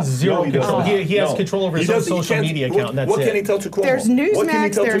channel. Zero control. He has control over his own social media account, and that's what can he tell to Cuomo? There's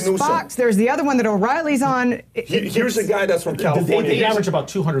Newsmax, there's Fox, there's the other one that O'Reilly's on. Here's a guy that's from California. They average about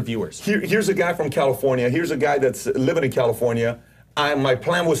 200 viewers. Here's a guy from California. Here's a guy that's living in California. My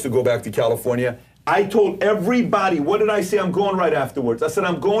plan was to go back to California. I told everybody, what did I say? I'm going right afterwards. I said,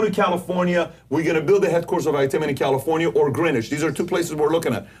 I'm going to California. We're going to build the headquarters of Vitamin in California or Greenwich. These are two places we're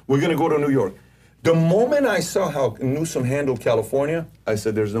looking at. We're going to go to New York. The moment I saw how Newsom handled California, I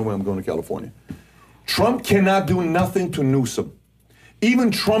said, there's no way I'm going to California. Trump cannot do nothing to Newsom.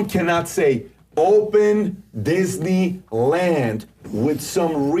 Even Trump cannot say, open Disneyland with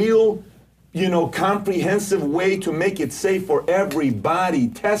some real comprehensive way to make it safe for everybody.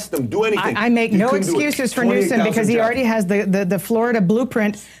 Test them, do anything. I make no excuses for Newsom because he already has the Florida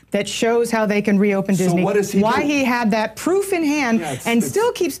blueprint that shows how they can reopen Disney. So what does he Why do? he had that proof in hand and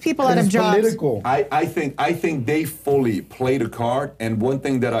still keeps people out of jobs. Political. I think they fully played a card. And one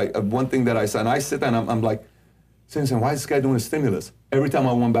thing that I said, and I sit there and I'm like, Citizen, why is this guy doing a stimulus? Every time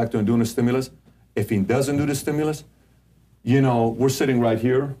I went back to him doing a stimulus, if he doesn't do the stimulus, we're sitting right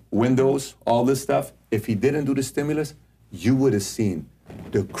here, windows, all this stuff. If he didn't do the stimulus, you would have seen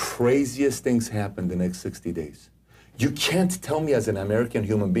the craziest things happen the next 60 days. You can't tell me as an American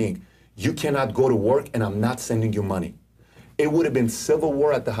human being, you cannot go to work and I'm not sending you money. It would have been civil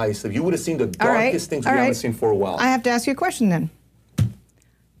war at the highest level. You would have seen the darkest things we haven't seen for a while. I have to ask you a question then.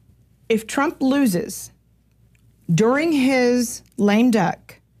 If Trump loses during his lame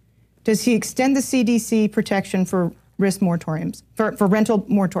duck, does he extend the CDC protection for risk moratoriums, for rental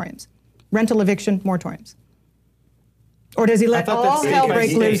moratoriums, rental eviction moratoriums? Or does he let all hell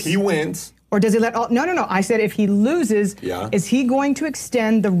break loose? If he wins. Or does he let all, no, I said if he loses, is he going to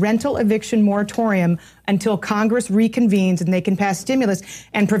extend the rental eviction moratorium until Congress reconvenes and they can pass stimulus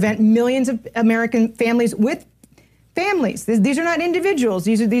and prevent millions of American families with families? These are not individuals.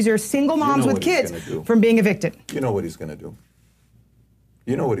 These are single moms with kids from being evicted. You know what he's going to do.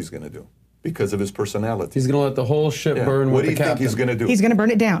 You know what he's going to do. Because of his personality. He's going to let the whole ship burn with the captain. What do you think he's going to do? He's going to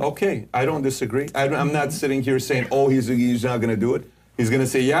burn it down. Okay, I don't disagree. I'm not sitting here saying, he's not going to do it. He's going to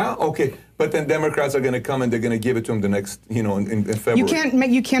say, yeah, okay. But then Democrats are going to come and they're going to give it to him the next, in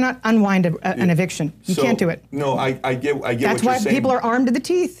February. You cannot unwind an eviction. You can't do it. No, I get what you're saying. That's why people are armed to the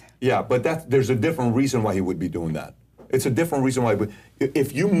teeth. Yeah, but there's a different reason why he would be doing that. It's a different reason why.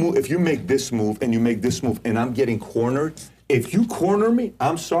 If you make this move and you make this move and I'm getting cornered, if you corner me,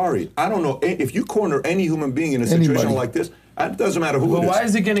 I'm sorry. I don't know. If you corner any human being in a situation like this, it doesn't matter who it is. Why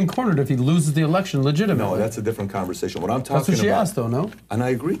is he getting cornered if he loses the election legitimately? No, that's a different conversation. What I'm talking about. That's what she asked, though, no? And I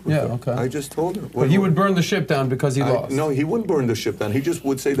agreed with her. Okay. I just told her. But he would burn the ship down because he lost. No, he wouldn't burn the ship down. He just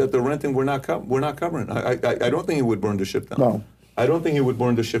would say that the renting we're not covering. I don't think he would burn the ship down. No. I don't think he would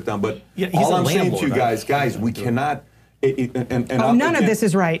burn the ship down. But he's all a I'm saying to you landlord, guys, we cannot. None of this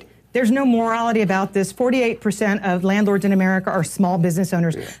is right. There's no morality about this. 48% of landlords in America are small business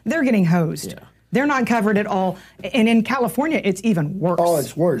owners. Yeah. They're getting hosed. Yeah. They're not covered at all. And in California, it's even worse. Oh,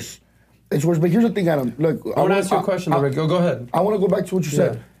 it's worse. It's worse. But here's the thing, Adam. Look, I want to ask you a question, Rick. Go ahead. I want to go back to what you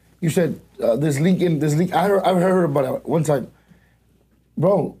said. You said this link. I heard about it one time.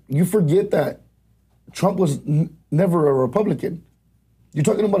 Bro, you forget that Trump was never a Republican. You're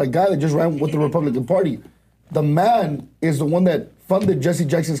talking about a guy that just ran with the Republican Party. The man is the one that funded Jesse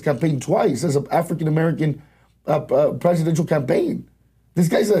Jackson's campaign twice as an African-American presidential campaign. This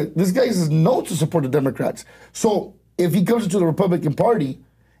guy's known to support the Democrats. So if he comes into the Republican Party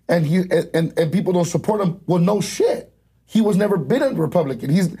and people don't support him, well, no shit. He was never been a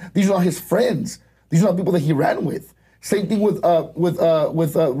Republican. These are not his friends. These are not people that he ran with. Same thing with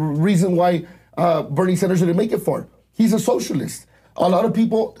reason why Bernie Sanders didn't make it far. He's a socialist. A lot of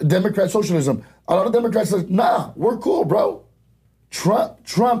people, Democrat socialism. A lot of Democrats say, nah, we're cool, bro.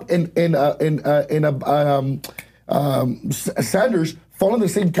 Trump and Sanders fall in the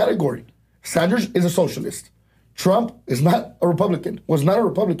same category. Sanders is a socialist. Trump is not a Republican, was not a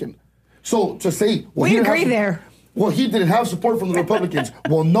Republican. So to say... We agree there. Well, he didn't have support from the Republicans.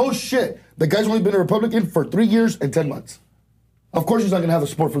 Well, no shit. The guy's only been a Republican for 3 years and 10 months. Of course he's not going to have the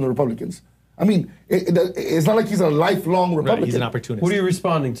support from the Republicans. I mean, it's not like he's a lifelong Republican. Right, he's an opportunist. What are you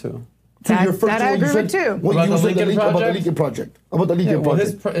responding to? That I agree with too. What you said about the Lincoln Project. About the Lincoln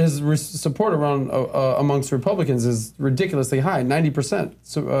Project. Well, his support around amongst Republicans is ridiculously high, 90%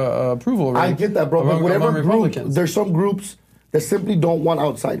 approval rate. I get that, bro. But whatever Republicans. Group, there's some groups that simply don't want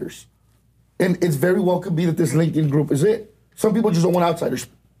outsiders. And it's very well could be that this Lincoln group is it. Some people just don't want outsiders,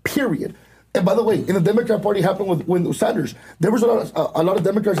 period. And by the way, in the Democrat Party happened with Sanders, there was a lot of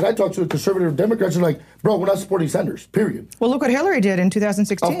Democrats that I talked to, conservative Democrats, are like, bro, we're not supporting Sanders, period. Well, look what Hillary did in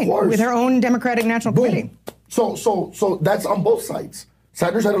 2016 with her own Democratic National Committee. So that's on both sides.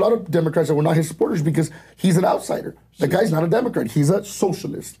 Sanders had a lot of Democrats that were not his supporters because he's an outsider. The guy's not a Democrat. He's a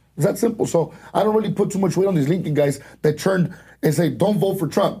socialist. It's that simple. So I don't really put too much weight on these Lincoln guys that turned and say, don't vote for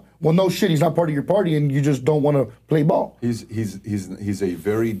Trump. Well, no shit, he's not part of your party and you just don't want to play ball. He's a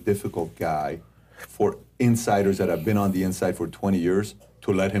very difficult guy for insiders that have been on the inside for 20 years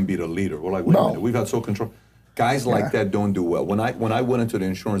to let him be the leader. We're like, wait a minute, we've got sole control. Guys like that don't do well. When I went into the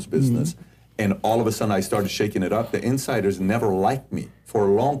insurance business and all of a sudden I started shaking it up, the insiders never liked me for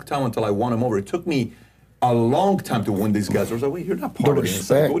a long time until I won them over. It took me a long time to win these guys. I was like, wait, you're not part of the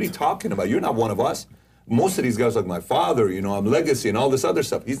inside. What are you talking about? You're not one of us. Most of these guys, like my father, I'm legacy and all this other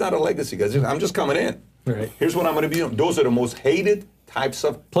stuff. He's not a legacy, guys. I'm just coming in. Right. Here's what I'm going to be doing. Those are the most hated types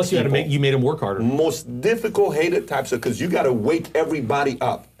of Plus, you made him work harder. Most difficult, hated types of, because you got to wake everybody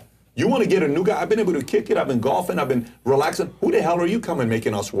up. You want to get a new guy? I've been able to kick it. I've been golfing. I've been relaxing. Who the hell are you coming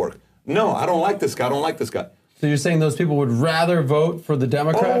making us work? No, I don't like this guy. I don't like this guy. So you're saying those people would rather vote for the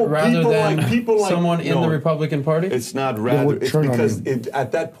Democrat rather than someone in the Republican Party? It's not rather. It's because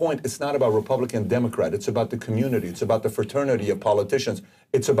at that point, it's not about Republican, Democrat. It's about the community. It's about the fraternity of politicians.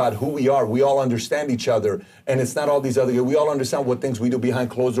 It's about who we are. We all understand each other. And it's not all these other guys. We all understand what things we do behind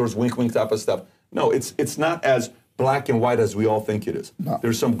closed doors, wink, wink type of stuff. No, it's not as black and white as we all think it is. No.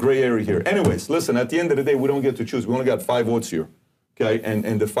 There's some gray area here. Anyways, listen, at the end of the day, we don't get to choose. We only got 5 votes here. Okay,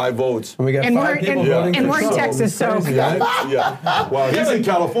 and the 5 votes. And we got 5 people voting and for we're in Trump. Texas, so. Yeah. Well, he's in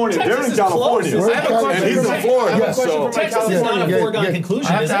California. They're in California. And he's in Florida. So Texas is not a foregone conclusion.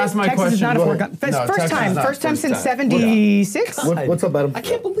 I have to ask my Texas question. is not a foregone. First time since 76. What's up, Adam? I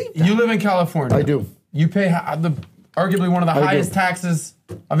can't believe that. You live in California. I do. You pay arguably one of the highest taxes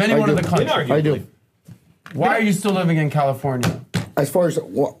of anyone in the country. I do. Why are you still living in California? As far as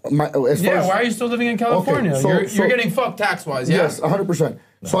why are you still living in California? Okay, you're getting fucked tax-wise, yeah? Yes, 100%.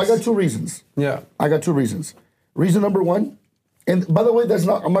 So I got 2 reasons. Yeah. I got 2 reasons. Reason number 1, and by the way, that's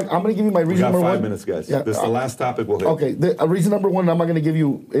not. I'm going to give you my reason number 1. We got 5 minutes, guys. Yeah, this is the last topic we'll hit. Okay, reason number 1, I'm not going to give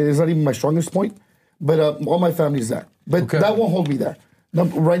you. It is not even my strongest point, but all my family is that. But that won't hold me there.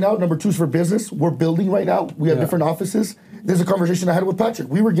 Right now, number 2 is for business. We're building right now. We have different offices. There's a conversation I had with Patrick.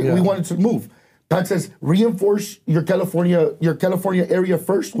 We wanted to move. Pat says reinforce your California area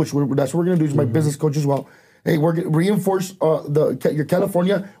first, that's what we're going to do. Is my business coach as well. Hey, we're going to reinforce your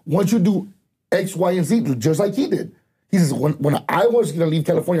California. Once you do X, Y, and Z, just like he did. He says when I was going to leave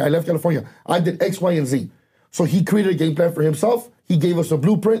California, I left California. I did X, Y, and Z. So he created a game plan for himself. He gave us a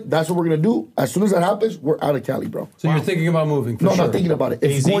blueprint. That's what we're going to do. As soon as that happens, we're out of Cali, bro. So you're thinking about moving? No, I'm not thinking about it.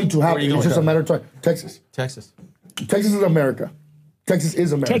 It's going to happen. It's just a matter of time. Texas. Texas is America. Texas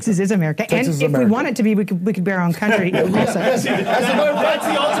is America. Texas is America. Texas and if we want it to be, we could be our own country also. That's the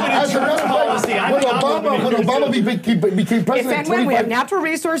ultimate insurance policy. When Obama became president, we have natural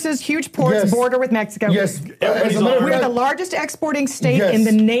resources, huge ports, border with Mexico. Yes. We're the largest exporting state in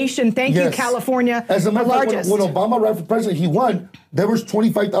the nation. Thank you, California. As a matter of fact, largest. when Obama ran for president, he won. There was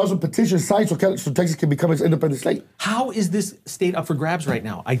 25,000 petitions signed so Texas can become its independent state. How is this state up for grabs right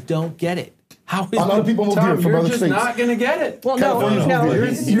now? I don't get it. How is a lot of people move here from other states. You're just not going to get it. Well, no.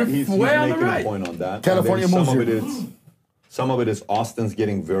 You're way on the right. A point on that. California moves here. Some of it is Austin's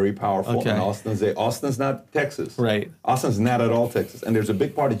getting very powerful, Okay. and Austin's not Texas. Right. Austin's not at all Texas, and there's a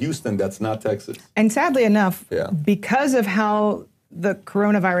big part of Houston that's not Texas. And sadly enough, Yeah. because of how the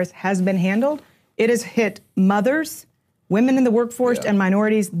coronavirus has been handled, it has hit mothers, women in the workforce, and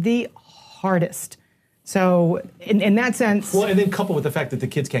minorities the hardest. So in that sense... Well, and then coupled with the fact that the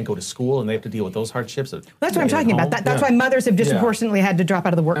kids can't go to school and they have to deal with those hardships. That's what I'm talking about. That's why mothers have disproportionately had to drop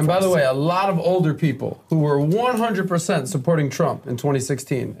out of the workforce. And by the way, a lot of older people who were 100% supporting Trump in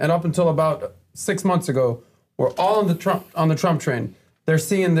 2016, and up until about 6 months ago, were all on the Trump train. They're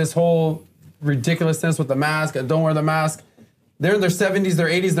seeing this whole ridiculousness with the mask and don't wear the mask. They're in their 70s, their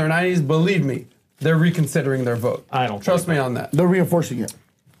 80s, their 90s. Believe me, they're reconsidering their vote. I don't trust me on that. They're reinforcing it.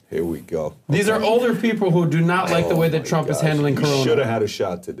 Here we go. These are older people who do not like the way that Trump is handling Corona. You should have had a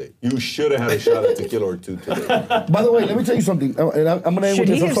shot today. You should have had a shot at tequila or 2 today. By the way, let me tell you something. And I'm going to end with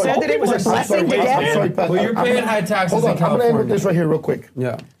this. Should he have said that it was a blessing to get? I'm sorry, Pat. Well, you're paying high taxes Hold on, in California. I'm going to end with this right here real quick.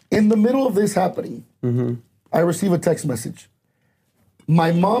 Yeah. In the middle of this happening, I receive a text message.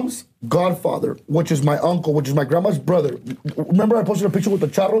 My mom's godfather, which is my uncle, which is my grandma's brother. Remember I posted a picture with the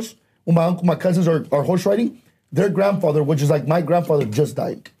charros? When my cousins are horse riding? Their grandfather, which is like my grandfather, just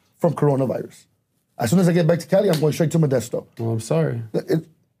died from coronavirus. As soon as I get back to Cali, I'm going straight to Modesto. Well, I'm sorry.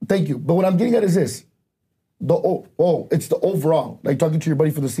 Thank you. But what I'm getting at is this. It's the overall. Like talking to your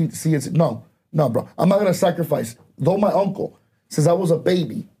buddy for the CNC. No, bro. I'm not going to sacrifice. Though my uncle, since I was a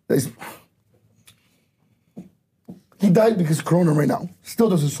baby, he died because of Corona right now.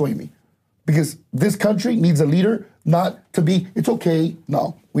 Still doesn't sway me. Because this country needs a leader, not to be, it's okay.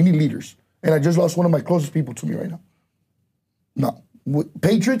 No, we need leaders. And I just lost one of my closest people to me right now. No.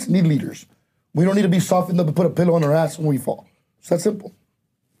 Patriots need leaders. We don't need to be softened up and put a pillow on our ass when we fall. It's that simple.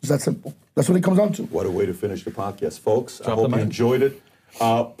 It's that simple. That's what it comes down to. What a way to finish the podcast, folks. I hope you enjoyed it.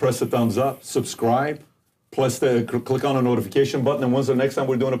 Press the thumbs up, subscribe, click on the notification button, and when's the next time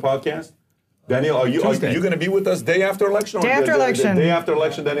we're doing a podcast? Daniel, are you Tuesday. going to be with us day after election? Or Day after election. The day after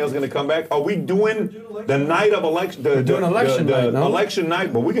election, Daniel's going to come back. Are we doing the night of election? doing election night, no? Election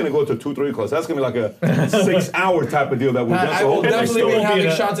night, but we're going to go to 2-3 o'clock. That's going to be like a 6-hour type of deal that we've done. I will definitely be having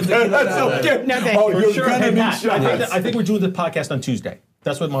a- shots of tequila. That's okay. No, thank Oh, you. you're Sure, going to and be Matt, shots. I think we're doing the podcast on Tuesday.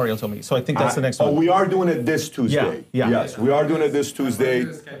 That's what Mario told me. So I think that's the next Oh, one. we are doing it this Tuesday. Yeah. Yes, we are doing it this Tuesday.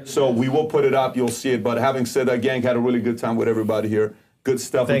 So we will put it up. You'll see it. But having said that, gang, had a really good time with everybody here. Good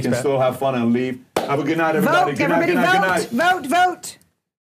stuff. Thanks, we can Matt. still have fun and leave. Have a good night, everybody. Vote, Good night, everybody, good night, good night. vote, vote, vote.